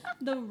to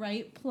the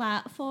right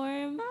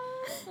platform.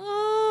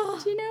 Oh,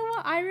 Do you know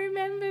what I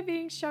remember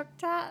being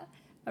shocked at?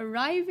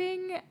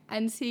 Arriving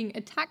and seeing a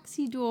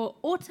taxi door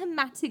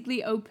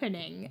automatically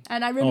opening.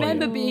 And I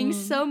remember yeah. being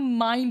so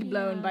mind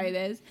blown Yeah. by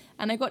this.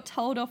 And I got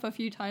told off a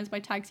few times by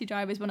taxi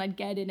drivers when I'd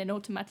get in and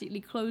automatically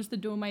close the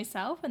door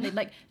myself. And they'd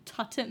like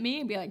tut at me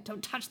and be like,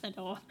 don't touch the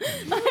door.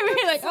 I'd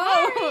be like,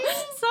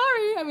 oh,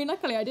 sorry. I mean,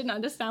 luckily I didn't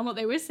understand what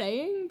they were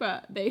saying,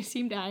 but they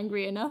seemed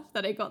angry enough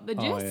that I got the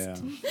Oh,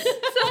 gist. yeah.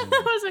 So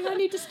I was like, I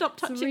need to stop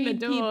touching the 3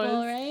 doors.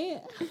 people,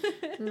 right?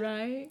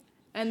 Right.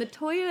 And the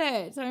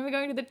toilets. I remember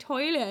going to the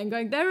toilet and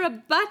going, there are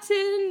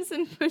buttons,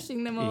 and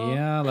pushing them all.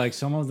 Yeah, like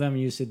some of them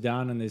you sit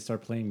down and they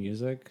start playing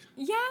music.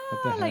 Yeah,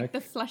 the like heck? the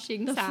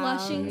flushing The sound.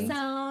 flushing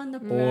sound, the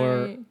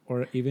Right.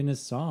 Or even a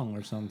song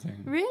or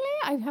something. Really?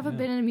 I haven't Yeah.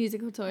 been in a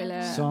musical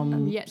toilet. Some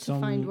I'm yet to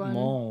some find one.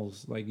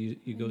 malls, like you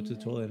go to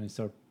the toilet and they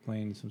start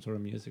playing some sort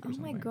of music or Oh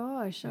something. my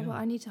gosh. Yeah.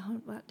 I need to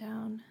hunt that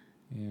down.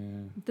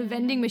 Yeah. The Yeah,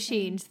 vending okay.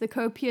 machines, the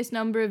copious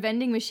number of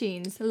vending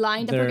machines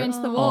lined There up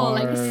against the wall,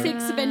 like are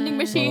 6 vending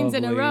machines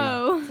in a probably-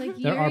 row. It's like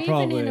There you're are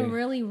even in a probably-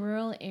 really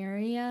rural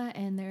area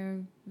and there are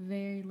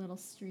very little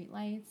street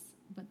lights.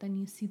 but then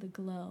you see the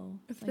glow.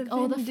 It's Of like, the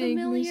oh, the vending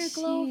familiar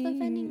glow of the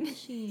vending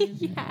machine. machine.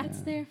 Yeah.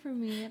 It's there for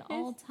me at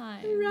all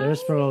times.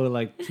 There's probably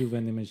like 2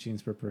 vending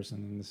machines per person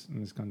in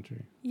this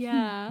country,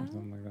 Yeah, or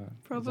something like that.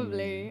 It's probably.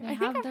 amazing. They I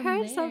have think I've them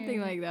heard something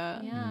there. like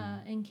that.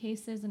 Yeah, in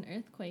case there's an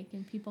earthquake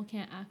and people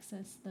can't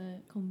access the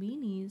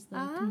convenies, the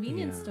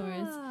convenience Yeah.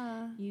 stores,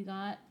 Ah. you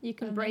got You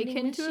can a break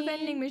vending into a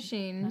vending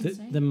machine. machine. That's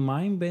The, right. the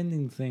mind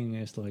bending thing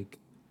is like,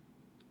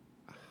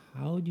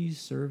 how do you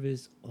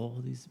service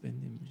all these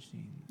vending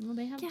machines? Well,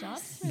 they have Yes.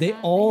 jobs for They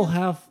that. all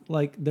have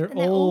like they're And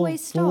they're all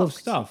always full of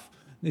stocked. stuff.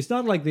 It's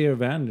not like they're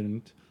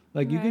abandoned.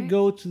 Like you could Right.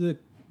 go to the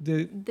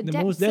The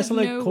most depths of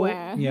desolate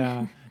nowhere.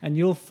 yeah, and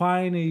you'll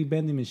find a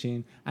vending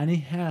machine and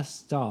it has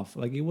stuff.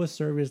 Like it was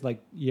serviced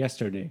like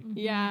yesterday.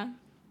 Yeah,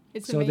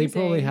 it's So amazing. they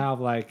probably have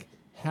like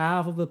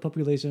half of the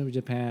population of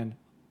Japan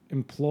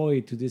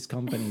employed to this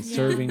company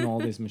serving all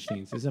these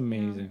machines. It's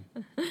amazing.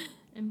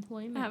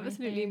 Employment. right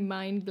absolutely there.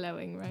 mind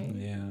blowing, right?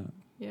 Yeah.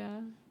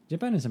 Yeah,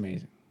 Japan is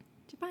amazing.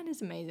 Japan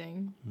is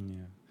amazing.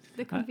 Yeah.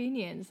 The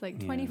convenience,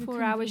 like Yeah.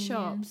 24-hour The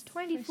shops.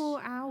 convenience,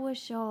 24-hour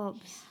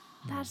shops.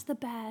 That's the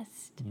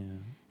best. Yeah.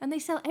 And they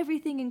sell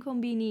everything in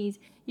konbinis.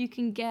 You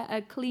can get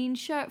a clean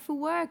shirt for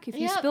work. If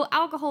you Yep. spill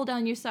alcohol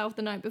down yourself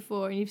the night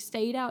before and you've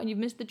stayed out and you've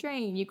missed the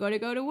train, you got to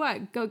go to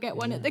work. Go get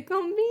one at the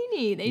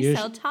konbini. They You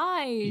sell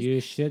ties.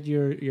 You shed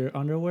your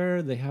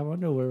underwear, they have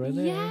underwear right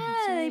there. Yeah,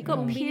 That's right. they've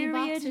got Yeah. period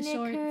Boxer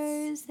shorts.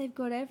 knickers. They've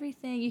got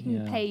everything. You can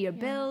Yeah. pay your Yeah.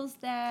 bills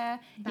there.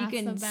 That's you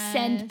can the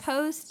send best.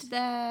 post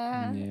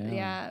there. Yeah.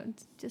 Yeah,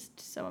 it's just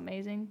so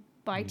amazing.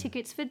 Buy Yeah.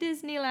 tickets for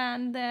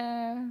Disneyland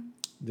there.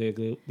 The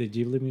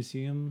Ghibli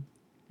Museum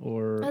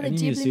or Oh, the any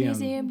Ghibli museum.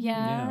 Museum,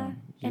 yeah.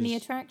 Any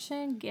just-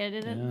 attraction, get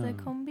it at the Yeah.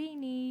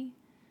 konbini.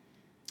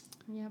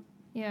 Yep.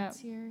 Yeah,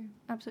 It's your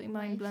absolutely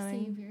mind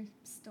blowing. savior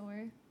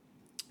store.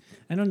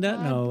 And on that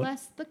God note,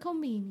 bless the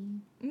conveni.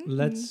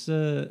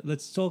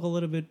 let's talk a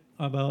little bit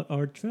about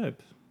our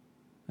trip.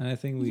 And I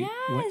think we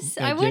Yes,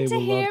 Jay I want to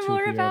would love hear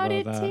more about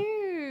it that.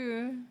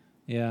 too.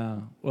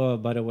 Yeah. Well,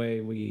 by the way,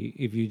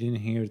 if you didn't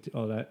hear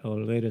our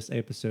latest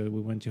episode,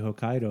 we went to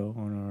Hokkaido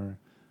on our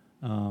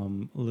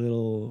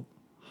little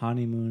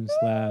honeymoon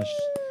slash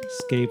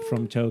escape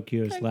from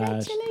Tokyo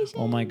slash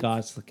oh my god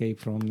escape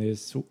from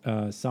this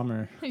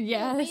summer.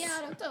 Yes. Get me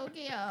out of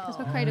Tokyo. Because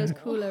Hokkaido's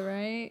cooler,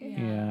 right? A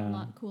Yeah.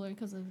 lot cooler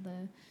because of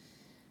the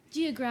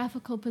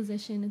geographical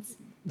position. It's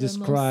the most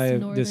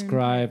Describe northern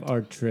part.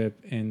 our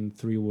trip in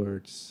 3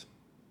 words.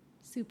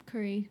 Soup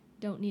curry.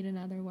 Don't need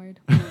another word.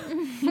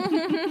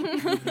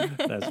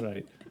 That's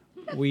right.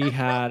 We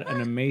had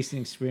an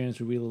amazing experience.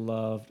 We really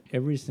loved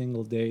every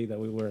single day that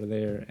we were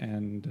there,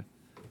 and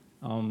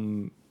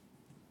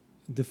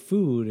the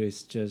food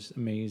is just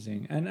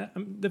amazing. And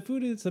the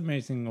food is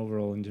amazing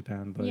overall in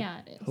Japan, but Yeah,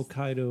 it is.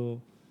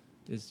 Hokkaido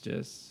is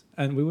just.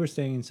 And we were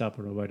staying in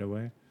Sapporo, by the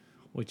way,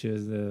 which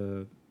is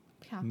the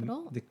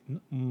Capital.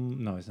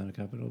 no, it's not a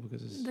capital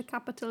because it's The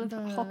capital of The-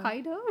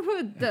 Hokkaido.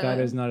 Hokkaido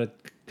is not a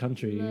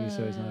country,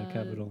 so it's not a The-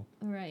 capital.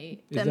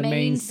 Right. It's The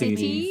main The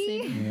city.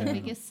 main Yeah. The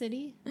biggest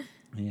city.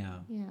 Yeah.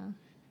 Yeah.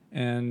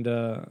 And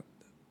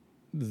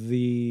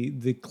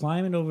the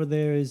climate over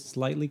there is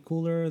slightly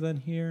cooler than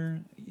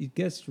here. It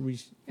gets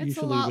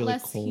usually lot really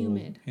less cold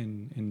humid.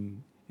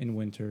 in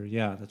winter.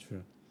 Yeah, that's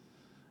true.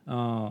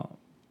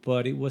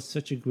 But it was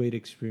such a great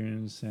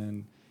experience,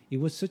 and it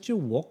was such a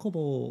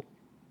walkable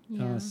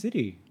Yeah.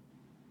 city.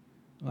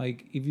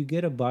 Like if you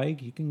get a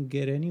bike, you can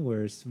get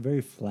anywhere. It's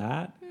very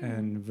flat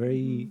and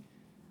very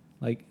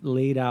like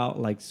laid out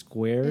like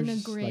squares,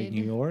 like grid.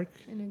 New York.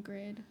 In a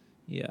grid.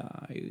 Yeah,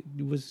 it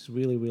was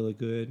really, really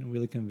good and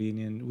really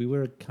convenient. We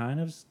were kind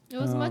of. It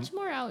was much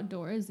more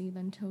outdoorsy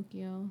than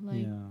Tokyo.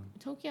 Like Yeah.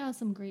 Tokyo has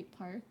some great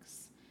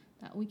parks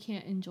that we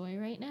can't enjoy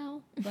right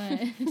now, but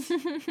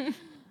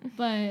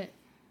but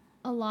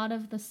a lot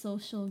of the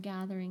social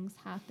gatherings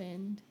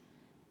happened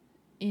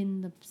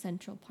in the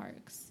central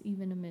parks,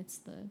 even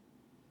amidst the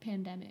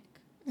pandemic.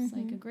 It's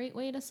like a great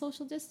way to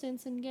social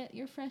distance and get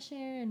your fresh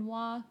air and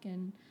walk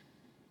and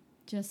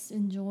just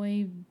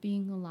enjoy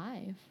being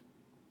alive.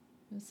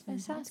 It was That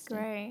fantastic. sounds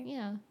great.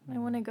 Yeah, I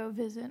want to go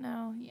visit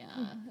now.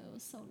 yeah, it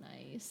was so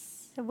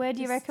nice. So where do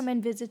you Just-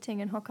 recommend visiting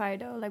in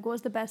Hokkaido? Like, what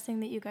was the best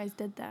thing that you guys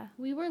did there?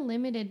 We were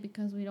limited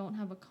because we don't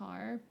have a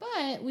car,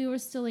 but we were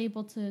still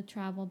able to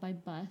travel by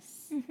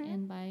bus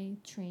and by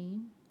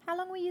train. How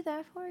long were you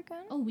there for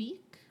again? A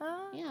week.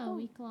 Oh, Yeah, cool. a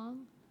week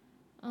long.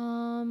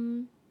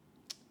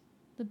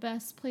 The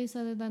best place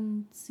other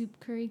than Soup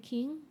Curry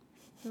King,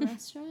 the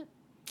restaurant.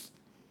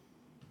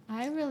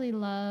 I really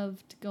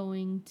loved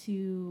going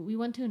to. We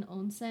went to an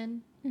onsen.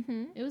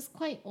 Mm-hmm. It was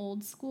quite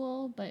old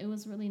school, but it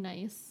was really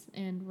nice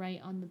and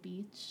right on the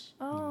beach.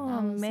 Oh,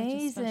 That was such a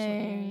amazing. special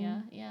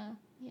area. Yeah,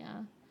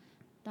 yeah.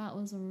 That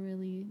was a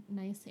really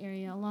nice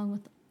area, along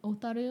with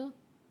Otaru,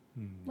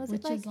 Was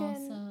which it like is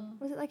also.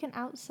 was it like an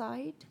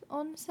outside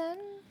onsen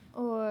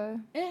or?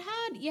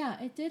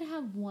 It did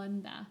have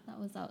one bath that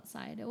was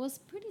outside. It was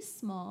pretty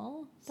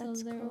small, so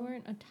That's there cool.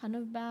 weren't a ton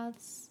of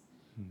baths,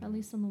 at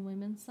least on the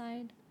women's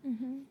side.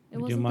 Mm-hmm. It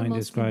Would you wasn't the mind most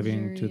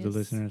describing to the luxurious.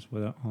 listeners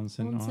what an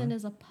onsen Onsen are?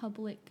 is a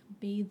public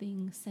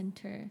bathing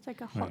center. It's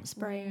like a hot Right.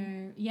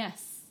 spring.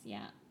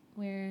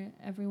 Where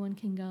everyone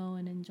can go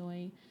and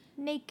enjoy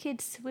Naked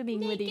swimming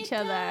with naked each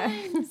other.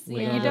 times. With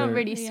You don't other-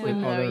 really yeah. swim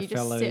with though. other You just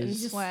sit and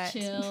fellows. Just sweat.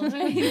 chill,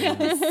 right?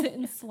 Yeah, sit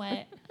and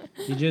sweat.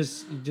 You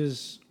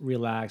just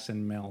relax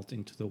and melt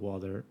into the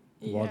water.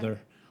 Yeah.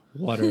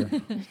 Water.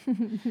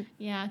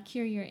 Yeah,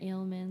 cure your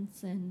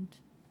ailments and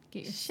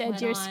get your Shed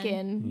sweat your on.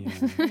 skin.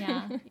 Yeah.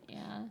 Yeah,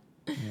 yeah.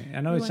 Yeah,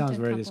 I know We it went sounds to a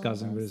very couple of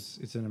disgusting, but those.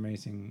 it's an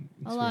amazing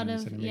experience. A lot and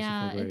of it makes you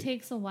yeah. feel It great.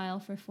 takes a while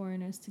for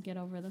foreigners to get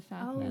over the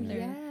fact Oh that they're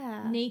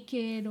yeah.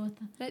 naked with.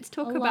 Let's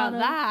talk a about lot of-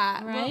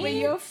 that. What were right?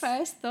 your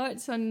first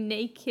thoughts on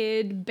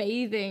naked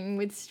bathing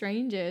with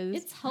strangers?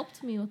 It's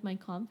helped me with my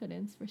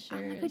confidence for sure.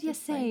 oh my It's god, you're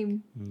just like-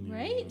 same.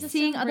 right? Just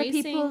Seeing other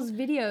embracing- people's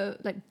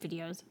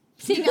videos.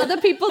 Seeing other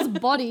people's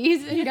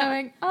bodies and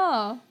going,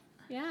 oh,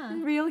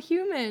 Yeah. real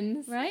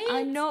humans. Right?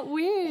 I'm not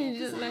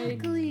weird.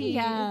 Exactly. Like,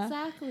 yeah.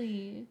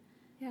 Exactly.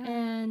 Yeah.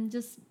 And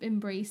just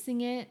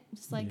embracing it,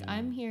 just like Yeah.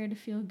 I'm here to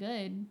feel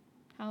good.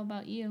 How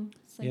about you?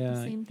 It's like the Yeah,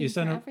 same thing you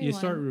start for you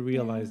start to everyone.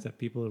 realize that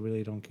people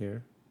really don't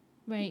care.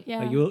 Right.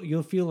 Yeah. Like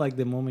you'll feel like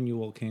the moment you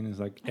walk in is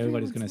like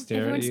everybody's gonna stare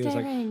at Everyone's you. It's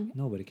like staring.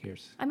 nobody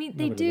cares. I mean,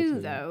 they Nobody looks do at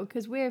you. though,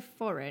 because we're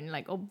foreign,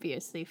 like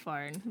obviously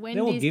foreign. will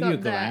Wendy's give you a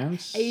got the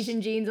glance.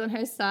 Asian genes on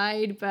her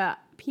side, but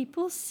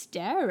people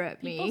stare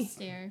at People me.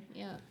 stare.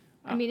 Yeah.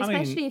 I mean,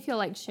 especially if you're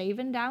like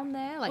shaven down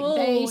there, like Oh,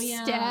 they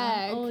yeah.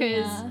 stare Oh,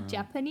 because yeah.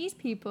 Japanese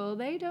people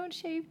they don't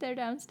shave their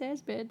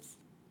downstairs bits.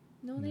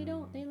 No, they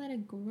don't. They let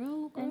it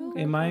grow.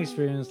 In my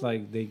experience,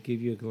 like they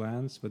give you a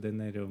glance, but then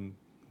they don't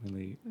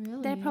really.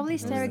 Really? They're probably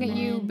Those staring at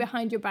you men.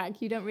 behind your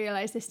back. You don't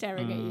realize they're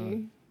staring at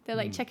you. They're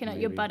like checking out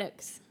your maybe.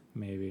 buttocks.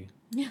 Maybe.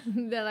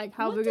 They're like,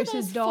 how What big do is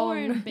his those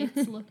foreign dong?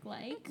 bits look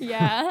like?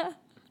 Yeah.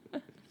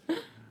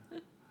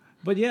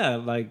 But yeah,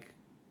 like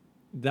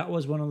that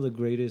was one of the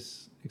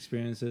greatest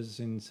experiences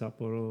in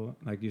Sapporo.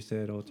 Like you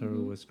said,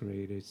 Otaru was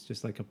great. It's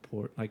just like a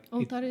port. Like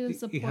Otaru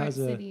is a port has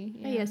a city.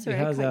 Oh, yeah, sorry, It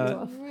I has cut you a-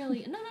 off.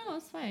 Really? No,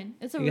 it's fine.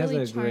 It's a it has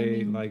really a great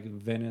charming. like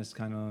Venice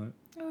kind of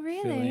Oh,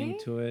 feeling really?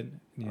 to it.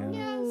 Yeah.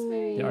 Yeah, it's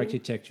very The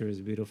architecture is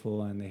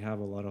beautiful, and they have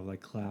a lot of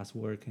like class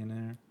work in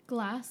there.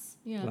 glass.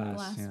 Yeah, Glass,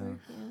 glass yeah. work.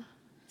 Yeah.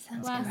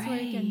 Sounds Glass work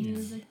and great.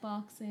 music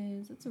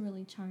boxes. It's a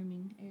really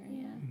charming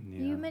area.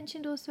 Yeah. You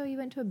mentioned also you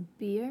went to a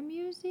beer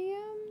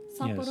museum.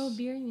 Sapporo Yes.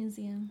 Beer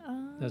Museum,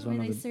 Oh, That's where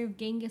one they of the. serve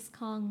Genghis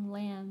Kong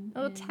lamb.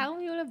 oh and- tell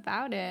me all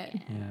about it.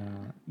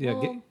 Yeah. Yeah.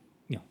 Well,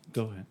 Yeah.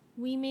 Go ahead.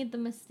 we made the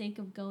mistake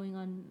of going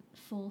on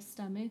full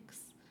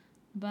stomachs,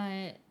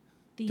 but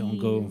the Don't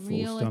go full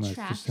real stomach to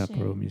attraction,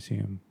 Sapporo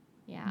Museum.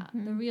 yeah,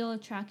 the real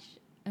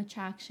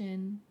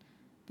attraction,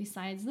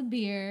 besides the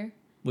beer,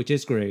 Which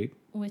is great.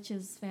 which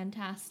is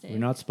fantastic, We're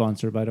not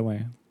sponsored, by the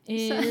way.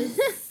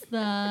 is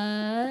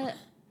the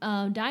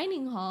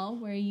dining hall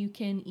where you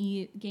can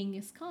eat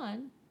Genghis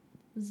Khan,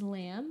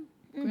 lamb,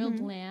 grilled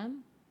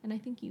lamb, and I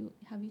think you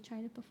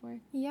tried it before.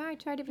 Yeah, I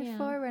tried it Yeah.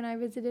 before when I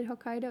visited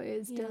Hokkaido.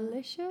 It's Yeah.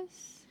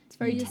 delicious. It's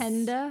very You-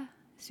 tender,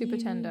 super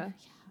You- tender.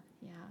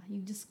 Yeah,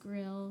 you just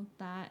grill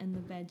that and the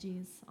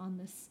veggies on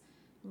this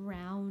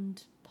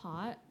round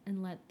pot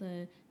and let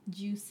the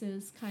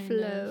juices kind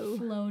Flow. of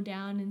flow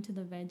down into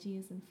the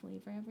veggies and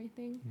flavor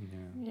everything. Yeah.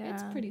 Yeah,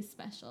 It's pretty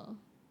special.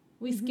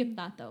 We skipped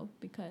that though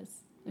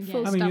because again,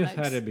 Full I mean, you've stomachs.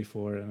 had it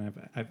before, and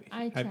I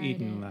I've tried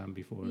eaten it. lamb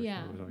before.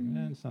 Yeah. So I was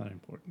like, it's not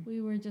important.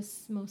 we were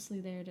just mostly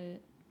there to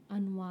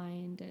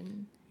unwind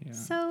and Yeah.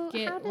 So how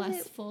get does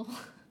less full.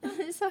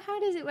 it? So how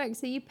does it work?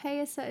 So you pay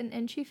a certain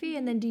entry fee,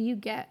 and then do you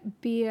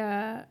get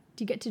beer?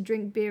 Do you get to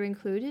drink beer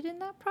included in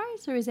that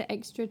price, or is it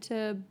extra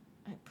to?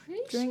 I'm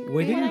pretty Drink sure.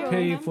 We beer. didn't I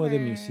pay for the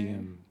remember.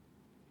 museum.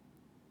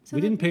 So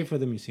We the didn't pay mu- for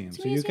the museum,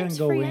 so so you can museum's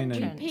go free in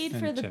entrance. We paid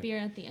and for the check. beer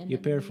at the end. You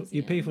of pay the for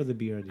you pay museum. for the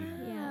beer at the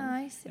end. Ah,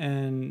 I see.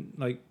 And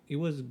like it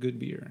was good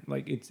beer.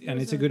 Like it's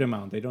was a a- good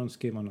amount. They don't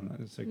skip on that.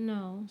 It's like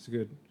No. it's a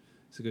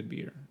good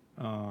beer.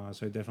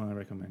 So I definitely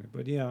recommend it.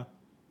 But yeah,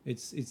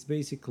 it's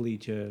basically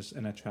just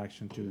an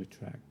attraction to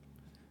attract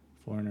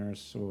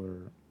foreigners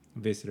or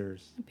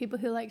visitors. People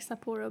who like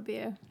Sapporo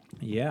beer.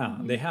 Yeah,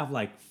 they have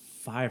like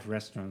 5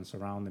 restaurants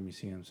around the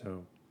museum.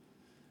 So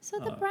So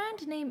the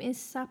brand name is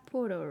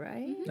Sapporo,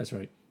 right? that's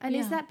right. And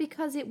is Yeah. that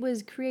because it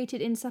was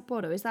created in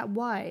Sapporo? Is that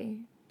why?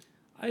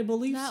 I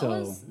believe That so.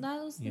 was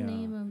the Yeah.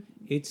 name of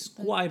It's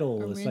the quite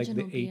old. It's like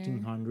the original beer.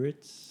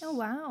 1800s. Oh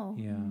wow.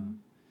 Yeah.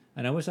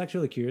 And I was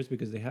actually curious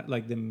because they had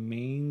like the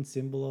main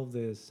symbol of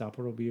the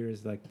Sapporo beer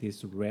is like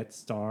this red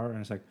star,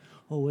 and it's like,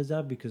 oh, was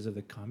that because of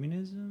the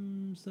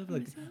communism stuff?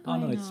 Like, oh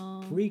no, it's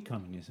No.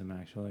 pre-communism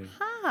actually.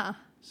 Ah,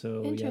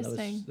 So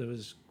Interesting. yeah, that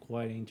was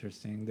quite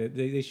interesting.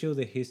 They show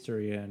the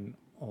history and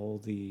all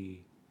the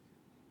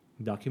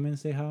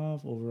documents they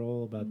have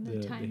overall about the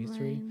history.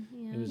 timeline,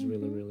 yeah. It was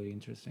really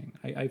interesting.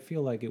 I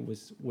feel like it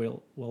was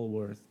well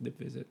worth the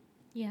visit.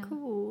 Yeah.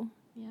 cool.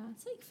 Yeah.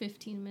 It's like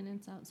 15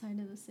 minutes outside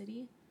of the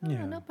city. Oh,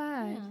 Yeah. not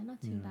bad. Yeah,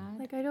 not too Yeah. bad.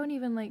 Like I don't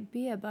even like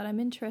beer, but I'm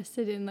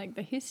interested in like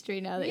the history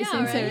now that it Yeah,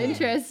 seems so right?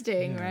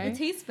 interesting, Yeah. It right?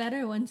 tastes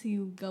better once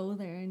you go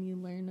there and you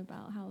learn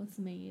about how it's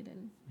made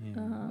and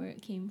Yeah. Uh-huh. where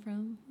it came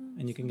from.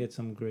 And you can get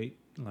some great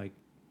like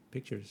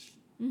pictures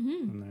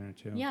from there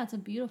too. Yeah, it's a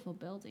beautiful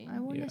building. I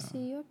want to Yeah.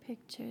 see your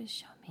pictures.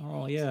 Show me.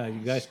 Oh yeah, you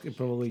guys could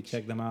probably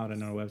check them out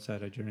on our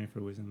website at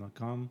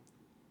journeyforwisdom.com.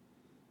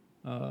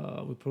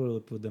 We'll probably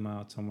put them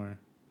out somewhere.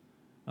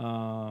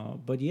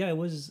 But yeah, it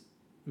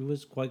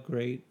was quite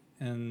great.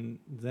 And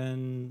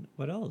then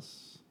what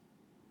else?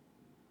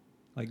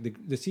 Like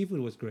the seafood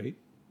was great.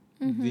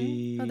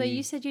 Mm-hmm. Although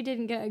you said you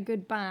didn't get a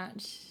good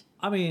batch.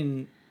 I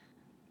mean,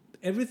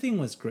 everything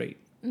was great,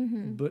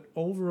 Mm-hmm. but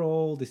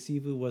overall the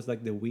seafood was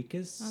like the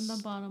weakest. On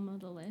the bottom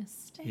of the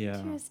list. Yeah.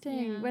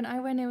 Interesting. Yeah. When I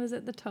went, it was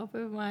at the top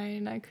of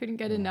mine. I couldn't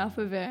get enough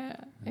of it.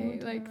 I ate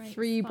the like right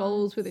 3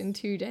 bowls spots. within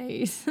 2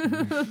 days.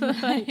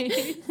 Like,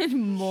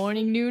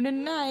 morning, noon,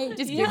 and night.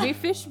 Just give me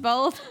fish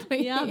bowls,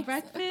 please. Yeah,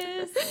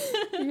 breakfast.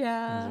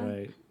 Yeah. That's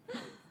right.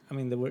 I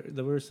mean,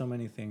 there were so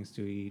many things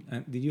to eat.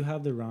 And did you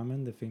have the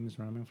ramen, the famous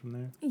ramen from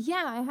there?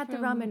 Yeah, I had the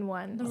From ramen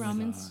one. The Oh my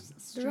ramen God. The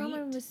street.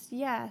 ramen was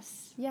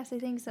yes, I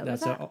think so.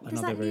 That's was that, another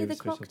was that very near the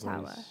special clock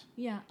tower? place.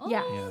 Yeah. Oh,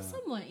 Yeah. Yeah.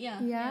 somewhat.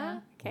 Yeah. Yeah.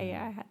 Okay,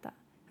 yeah, I had that.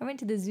 I went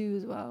to the zoo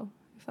as well.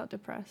 I felt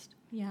depressed.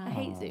 Yeah. I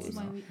hate Oh, zoos. That's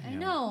why I Yeah.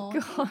 know.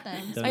 God. I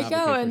hate them. Don't I advocate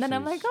go for and then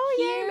I'm like, zoos. oh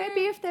yeah, Here-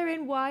 maybe if they're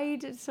in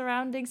wide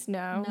surroundings.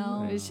 No,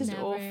 No, it's just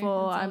never.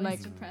 awful. It's I'm always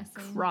like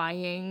depressing.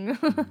 crying.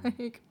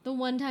 Like, The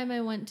one time I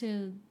went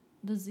to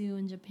the zoo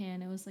in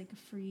Japan, it was like a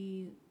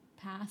free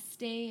pass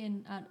stay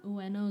at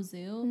Ueno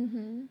Zoo.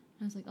 mhm.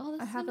 I was like, oh,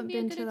 this I is gonna haven't be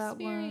been a good to that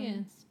one.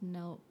 experience.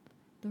 Nope.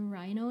 The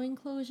rhino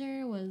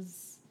enclosure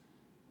was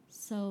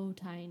so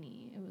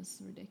tiny. It was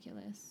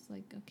ridiculous.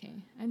 Like,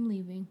 okay, I'm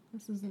leaving.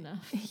 This is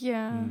enough.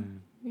 Yeah, Mm.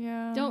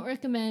 yeah. Don't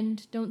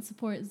recommend. Don't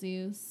support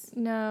zoos.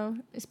 No,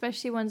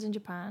 especially ones in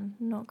Japan.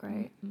 Not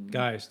great.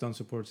 Guys, don't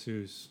support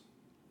zoos.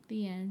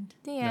 The end.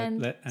 The Let-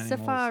 end. let animals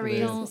Safaris.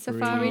 live Don't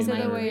Safaris free are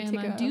the and way live. to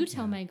grandma. go. Do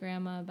tell Yeah. my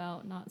grandma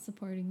about not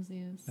supporting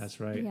zoos. That's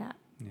right. Yeah,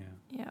 Yeah.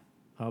 yeah.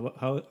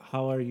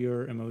 How are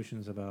your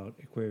emotions about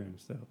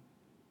aquariums though?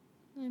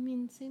 I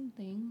mean, same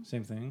thing.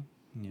 Same thing.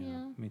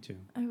 Yeah. Me too.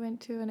 I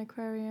went to an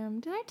aquarium.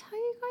 Did I tell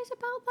you guys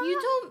about that? You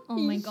don't. Oh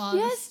my god.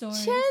 Yes, the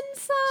stories.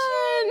 Chen-san.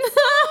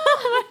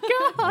 Oh my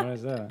god. What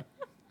is that?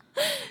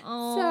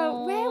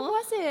 So where Aw.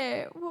 was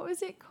it? What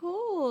was it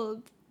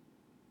called?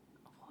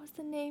 What was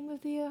the name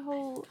of the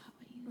whole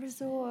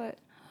resort?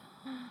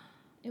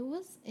 It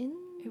was in.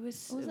 It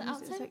was. Was it was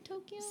outside like of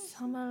Tokyo?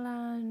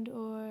 Summerland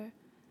or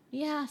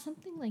Yeah,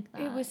 something like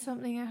that. it was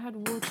something that had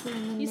water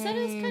in the You said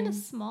it was kind of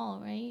name. small,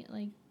 right?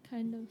 Like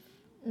kind of.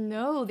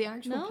 No, the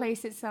actual No?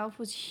 place itself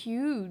was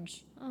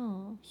huge.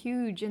 Oh.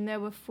 Huge, and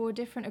there were 4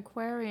 different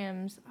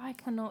aquariums. I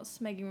cannot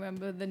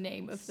remember the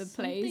name of the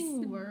place.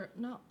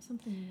 Not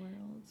something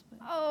worlds, but.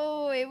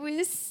 Oh, it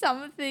was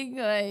something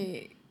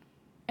like.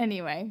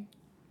 Anyway,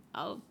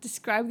 I'll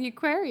describe the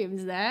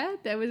aquariums there.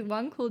 There was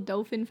one called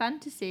Dolphin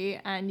Fantasy,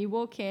 and you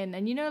walk in,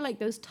 and you know, like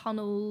those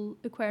tunnel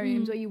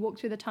aquariums where you walk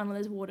through the tunnel,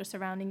 there's water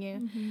surrounding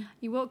you.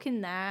 You walk in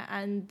there,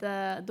 and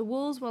the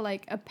walls were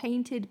like a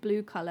painted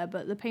blue color,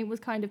 but the paint was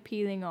kind of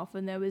peeling off,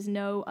 and there was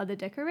no other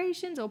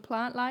decorations or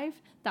plant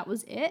life. That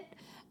was it.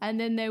 And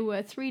then there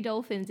were 3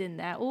 dolphins in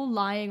there, all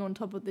lying on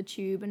top of the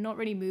tube and not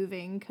really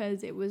moving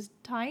because it was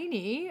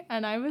tiny.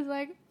 And I was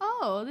like,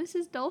 oh, this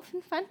is Dolphin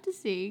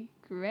Fantasy.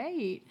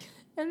 Great.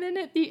 And then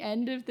at the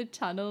end of the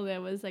tunnel, there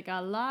was like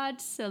a large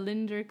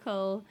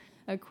cylindrical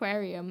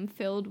aquarium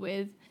filled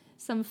with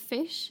some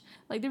fish,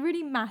 like the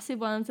really massive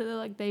ones that are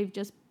like they've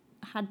just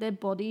had their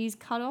bodies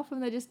cut off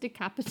and they're just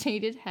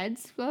decapitated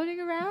heads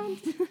floating around.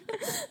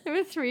 There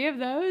were 3 of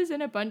those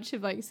and a bunch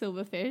of like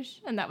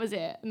silverfish, and that was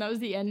it. And that was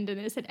the end, and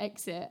it said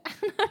exit.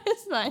 And I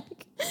was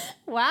like,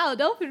 wow,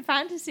 Dolphin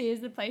Fantasy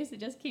is the place that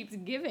just keeps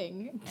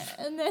giving.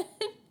 And then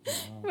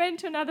went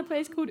to another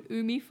place called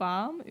Umi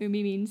Farm.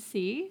 Umi means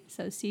sea,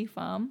 so sea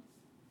farm.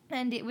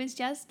 And it was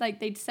just like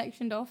they'd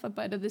sectioned off a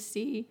bit of the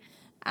sea,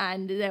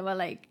 and there were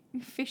like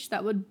fish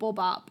that would bob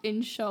up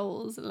in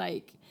shoals,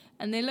 like,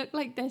 and they looked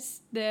like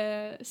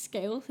their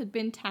scales had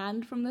been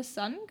tanned from the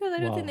sun because I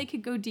don't think Wow. they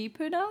could go deep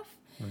enough.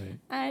 Right.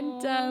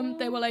 And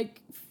they were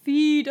like,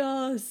 feed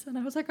us. And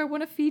I was like, I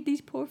want to feed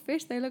these poor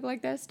fish. They look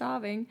like they're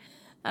starving.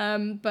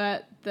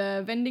 But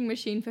the vending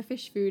machine for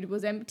fish food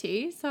was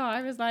empty. So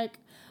I was like,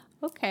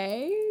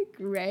 okay,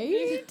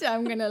 great.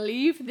 I'm going to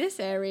leave this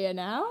area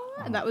now.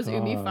 And that was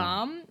Umi God.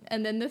 Farm.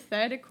 And then the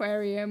 3rd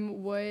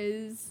aquarium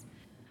was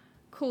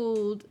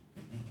called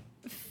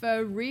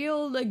For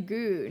Real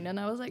Lagoon. And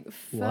I was like,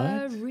 For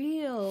What?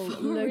 Real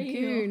For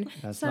Lagoon.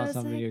 That's So I not was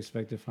something like, you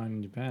expect to find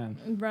in Japan.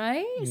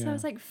 right? So I Yeah.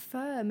 was like,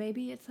 fur,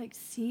 maybe it's like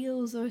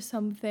seals or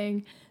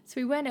something. So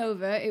we went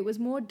over. It was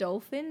more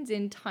dolphins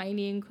in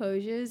tiny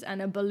enclosures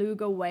and a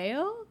beluga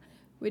whale,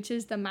 which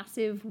is the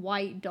massive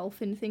white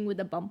dolphin thing with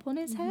a bump on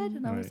its head.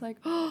 And I was Right. like,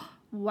 oh,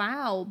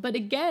 wow. But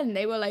again,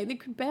 they were like, they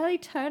could barely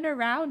turn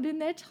around in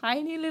their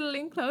tiny little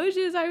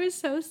enclosures. I was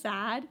so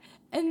sad.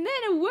 And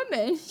then a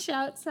woman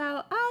shouts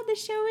out, the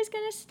show is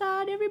going to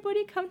start.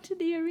 Everybody come to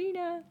the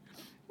arena.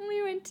 And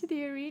we went to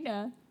the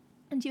arena.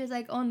 And she was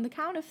like, on the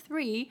count of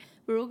 3,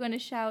 we're all going to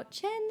shout,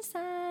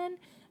 Chen-san.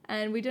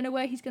 and we don't know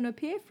where he's going to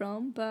appear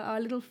from, but our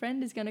little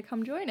friend is going to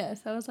come join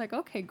us. I was like,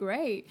 okay,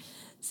 great.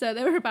 So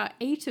there were about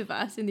 8 of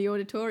us in the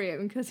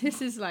auditorium, because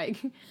this is like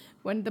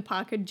when the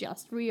park had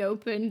just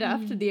reopened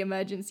after the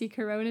emergency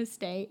corona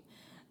state.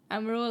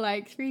 And we're all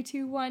like, 3,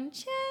 2, 1,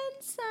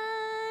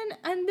 Chen-san!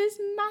 And this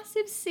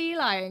massive sea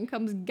lion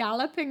comes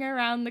galloping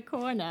around the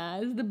corner.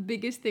 It's the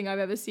biggest thing I've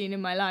ever seen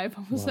in my life.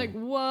 I was Wow. like,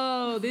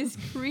 whoa, this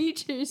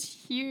creature's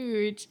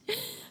huge.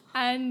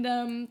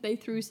 And they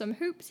threw some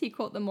hoops. He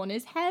caught them on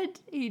his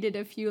head. He did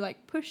a few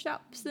like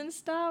push-ups and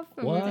stuff.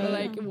 And we were What?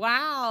 like,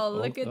 wow,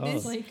 look at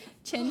this God.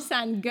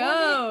 Chen-san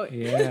go.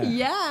 Yeah.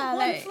 Yeah. One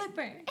like-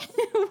 flipper.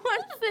 one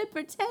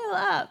flipper, tail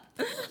up.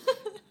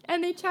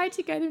 And they tried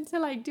to get him to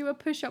like do a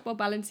push-up while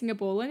balancing a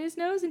ball on his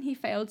nose, and he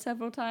failed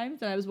several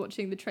times. And I was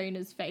watching the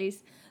trainer's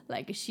face,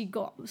 like as she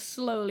got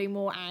slowly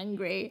more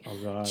angry. Oh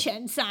God.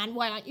 Chen-san,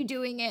 why aren't you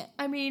doing it?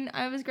 I mean,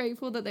 I was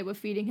grateful that they were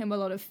feeding him a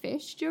lot of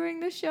fish during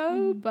the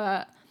show,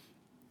 but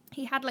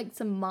he had like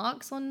some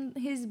marks on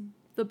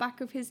the back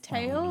of his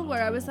tail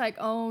where I was like,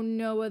 oh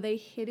no, are they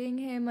hitting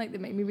him? Like, that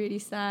made me really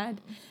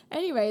sad.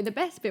 Anyway, the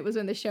best bit was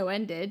when the show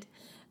ended.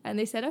 And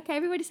they said, okay,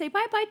 everybody say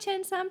bye-bye,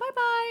 Chen-san,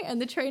 bye-bye.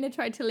 And the trainer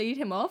tried to lead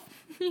him off.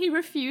 He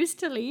refused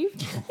to leave.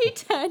 He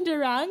turned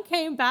around,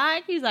 came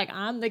back. He's like,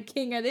 I'm the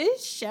king of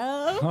this show.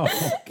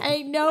 Oh,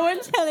 Ain't no one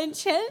telling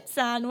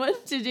Chen-san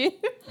what to do.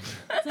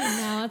 So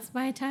now it's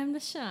my time to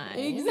shine.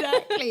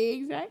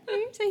 Exactly.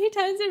 So he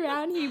turns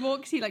around, he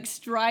walks, he like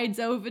strides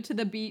over to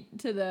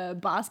the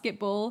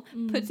basketball,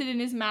 puts it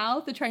in his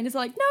mouth. The trainer's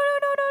like,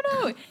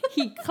 no.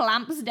 He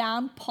clamps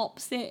down,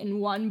 pops it in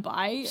one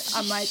bite.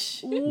 I'm like,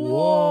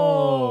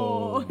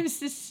 whoa,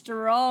 this is a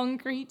strong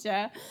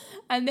creature.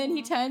 And then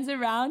he turns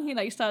around, he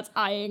like starts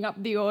eyeing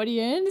up the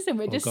audience, and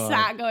we're just God.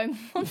 sat going,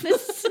 what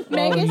the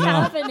meg is no.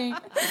 happening?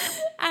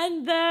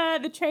 And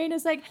the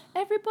trainer's like,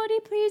 everybody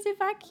please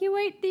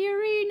evacuate the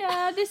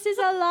arena. This is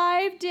a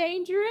live,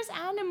 dangerous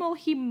animal.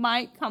 He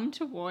might come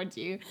towards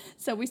you.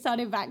 So we start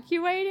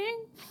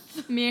evacuating.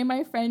 Me and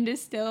my friend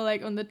is still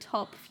like on the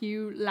top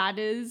few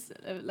ladders,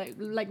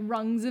 like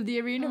rungs of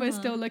the arena. We're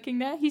still looking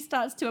there. He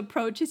starts to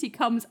approach us. He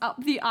comes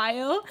up the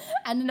aisle,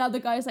 and another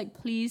guy's like,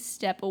 please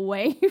step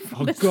away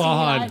from Oh, the sea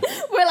God. lion.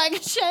 We're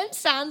like,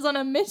 Chen-san's on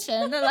a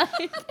mission. Like,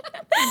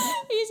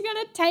 he's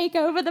gonna take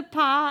over the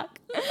park.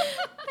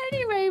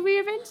 Anyway, we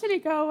eventually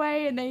go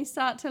away, and they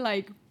start to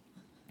like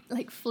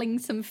fling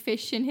some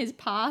fish in his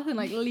path and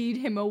like lead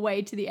him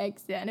away to the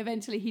exit, and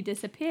eventually he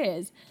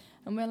disappears.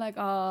 And we're like,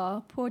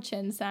 oh, poor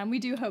Chen-san. We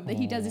do hope that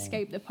he does Aw.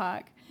 escape the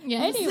park.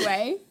 Yes.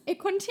 Anyway, it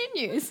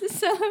continues.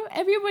 So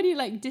everybody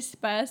like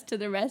dispersed to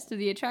the rest of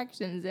the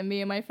attractions, and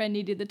me and my friend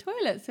needed the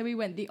toilet, so we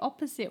went the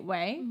opposite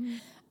way.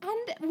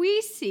 And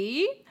we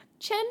see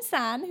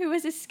Chen-san, who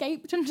has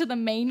escaped onto the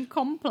main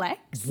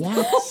complex.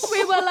 What?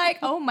 We were like,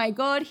 oh my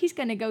God, he's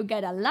going to go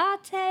get a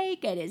latte,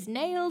 get his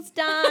nails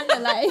done.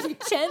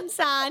 Like,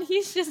 Chen-san,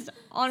 he's just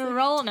on a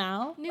roll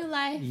now. New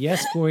life.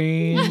 Yes,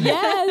 queen.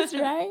 Yes,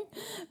 right?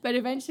 But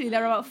eventually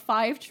there were about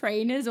 5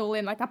 trainers all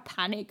in like a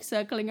panic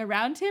circling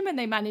around him, and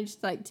they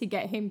managed like to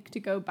get him to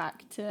go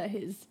back to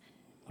his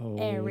Oh,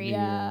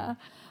 area.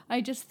 I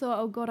just thought,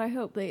 oh God, I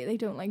hope they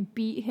don't like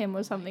beat him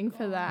or something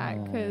for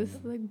that, because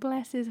like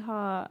bless his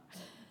heart.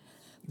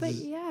 But This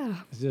is- yeah.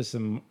 It's just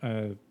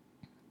a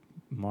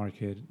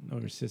market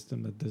or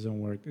system that doesn't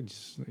work. It's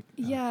just like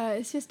Yeah,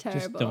 it's just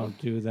terrible. just don't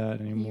do that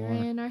You're anymore.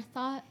 in our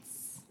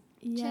thoughts,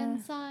 Yeah.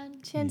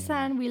 Chen-san.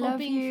 Chen-san, we love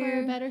Hoping you.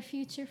 for a better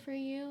future for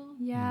you.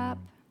 Yep.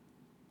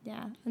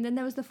 Yeah. And then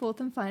there was the 4th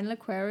and final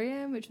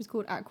aquarium, which was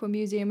called Aqua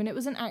Museum. And it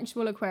was an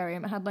actual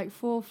aquarium. It had like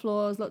 4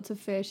 floors, lots of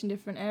fish in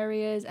different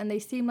areas. And they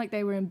seemed like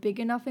they were in big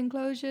enough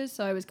enclosures.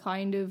 So I was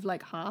kind of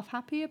like half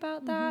happy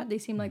about that. They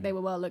seemed like they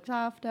were well looked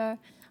after.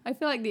 I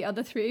feel like the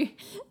other 3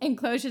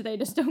 enclosures, they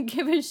just don't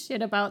give a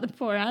shit about the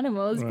poor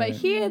animals. But Right.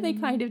 here they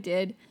kind of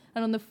did.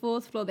 And on the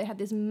 4th floor, they had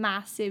this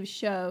massive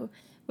show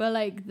where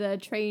like the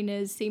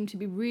trainers seemed to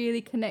be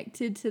really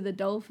connected to the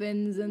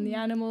dolphins and the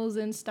animals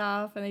and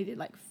stuff, and they did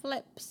like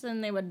flips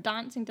and they were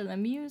dancing to the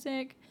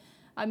music.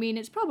 I mean,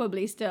 it's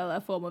probably still a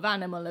form of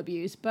animal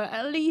abuse, but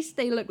at least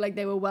they looked like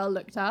they were well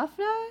looked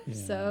after. Yeah.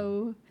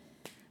 So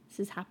it's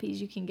as happy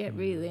as you can get,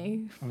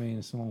 really. I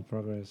mean, small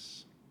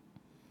progress,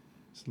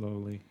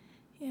 slowly.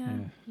 Yeah.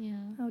 Yeah.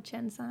 Oh,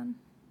 Chen-san.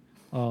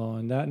 Oh,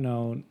 on that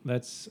note,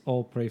 let's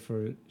all pray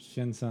for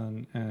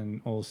Shen-san,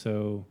 and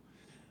also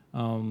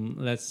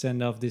let's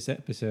send off this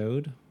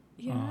episode.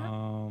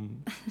 Yeah.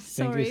 Thank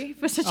Sorry you.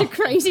 for such a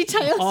crazy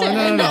tale Oh, to no,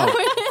 end no, up no.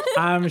 with.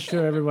 I'm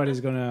sure everybody's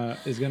is gonna.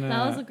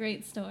 That was a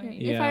great story.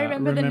 Yeah, If I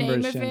remember the remember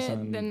name of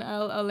Shen-san. it, then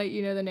I'll let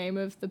you know the name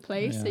of the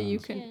place so Yeah. you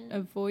can Yeah.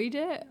 avoid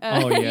it.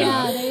 Oh yeah.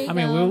 Yeah, there you I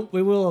mean, go.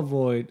 we will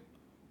avoid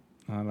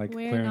like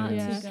Where clearing not it.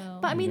 Yeah. to go.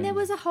 But I mean, there Okay.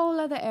 was a whole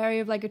other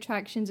area of like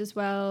attractions as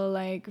well,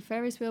 like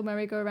Ferris wheel,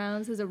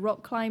 merry-go-rounds. There's a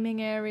rock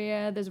climbing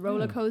area. There's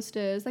roller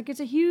coasters. Like, it's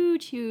a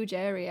huge, huge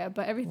area.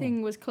 But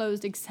everything was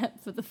closed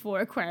except for the 4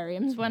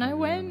 aquariums when I Yeah.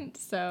 went,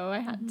 so I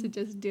had to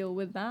just deal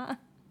with that.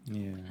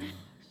 Yeah.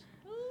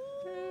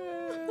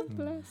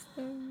 Bless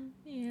them.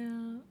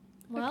 Yeah.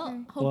 Well,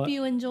 Okay. hope Well-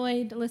 you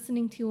enjoyed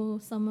listening to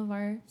some of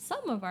our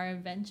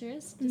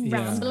adventures. Just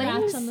Yeah.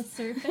 scratch on the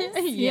surface.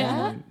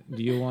 Yeah.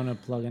 Do you want to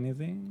plug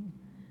anything?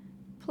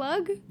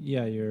 Plug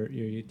Yeah, your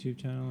YouTube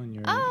channel and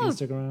your Oh.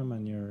 Instagram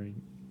and your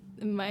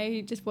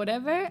my just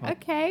whatever. Oh.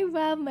 Okay,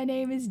 well, my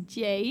name is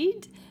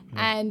Jade,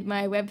 Yeah. and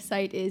my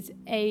website is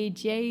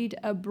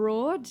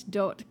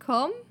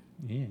ajadeabroad.com.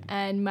 yeah.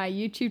 And my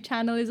YouTube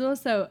channel is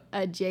also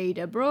a Jade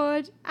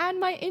Abroad, and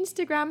my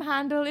Instagram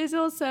handle is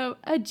also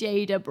a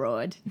Jade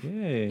Abroad.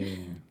 Yay.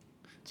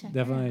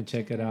 Definitely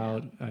check it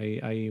out. I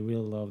really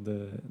love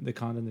the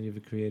content that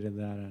you've created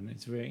that, and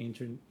it's very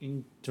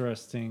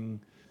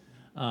interesting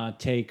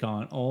take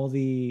on all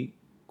the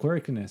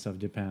quirkiness of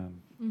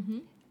Japan. Mm-hmm.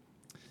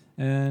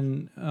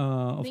 And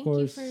of Thank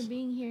course, you for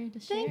being here to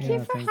share. Thank Yeah, you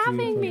for thank you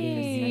having for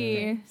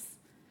me.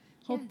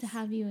 Hope to Yes.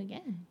 have you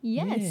again.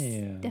 Yes,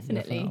 yeah,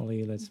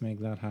 definitely. Let's make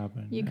that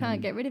happen. You can't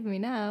And- get rid of me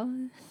now.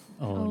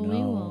 Oh, Oh, no. we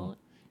won't.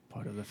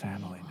 Part of the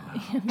family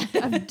now.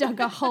 I've dug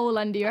a hole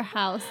under your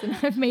house and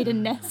I've made a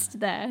nest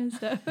there.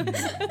 So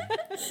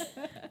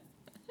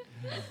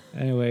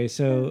Anyway,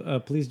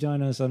 so please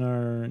join us on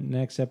our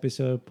next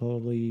episode.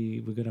 Probably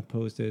we're gonna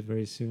post it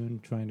very soon.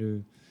 Trying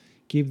to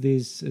keep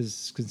this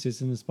as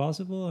consistent as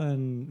possible,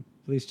 and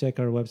please check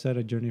our website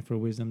at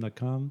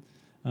journeyforwisdom.com.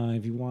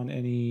 If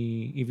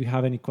you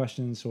have any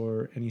questions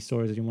or any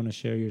stories that you want to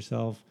share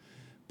yourself,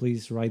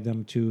 please write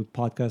them to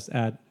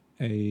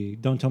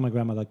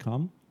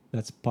podcast@don'ttellmygrandma.com.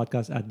 That's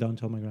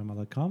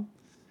podcast@don'ttellmygrandma.com,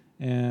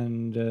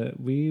 and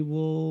we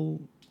will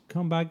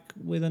come back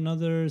with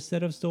another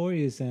set of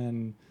stories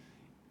and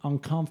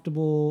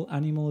uncomfortable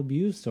animal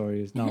abuse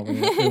stories. No,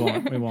 we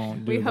won't. We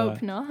won't do we that.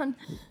 hope not.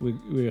 We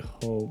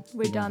hope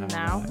We're we don't done have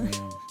now. that,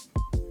 yeah.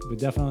 But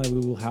definitely,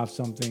 we will have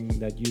something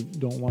that you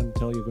don't want to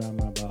tell your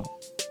grandma about.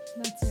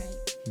 That's right.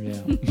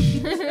 Yeah.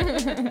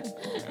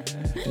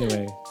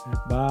 Anyway,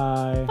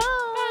 bye.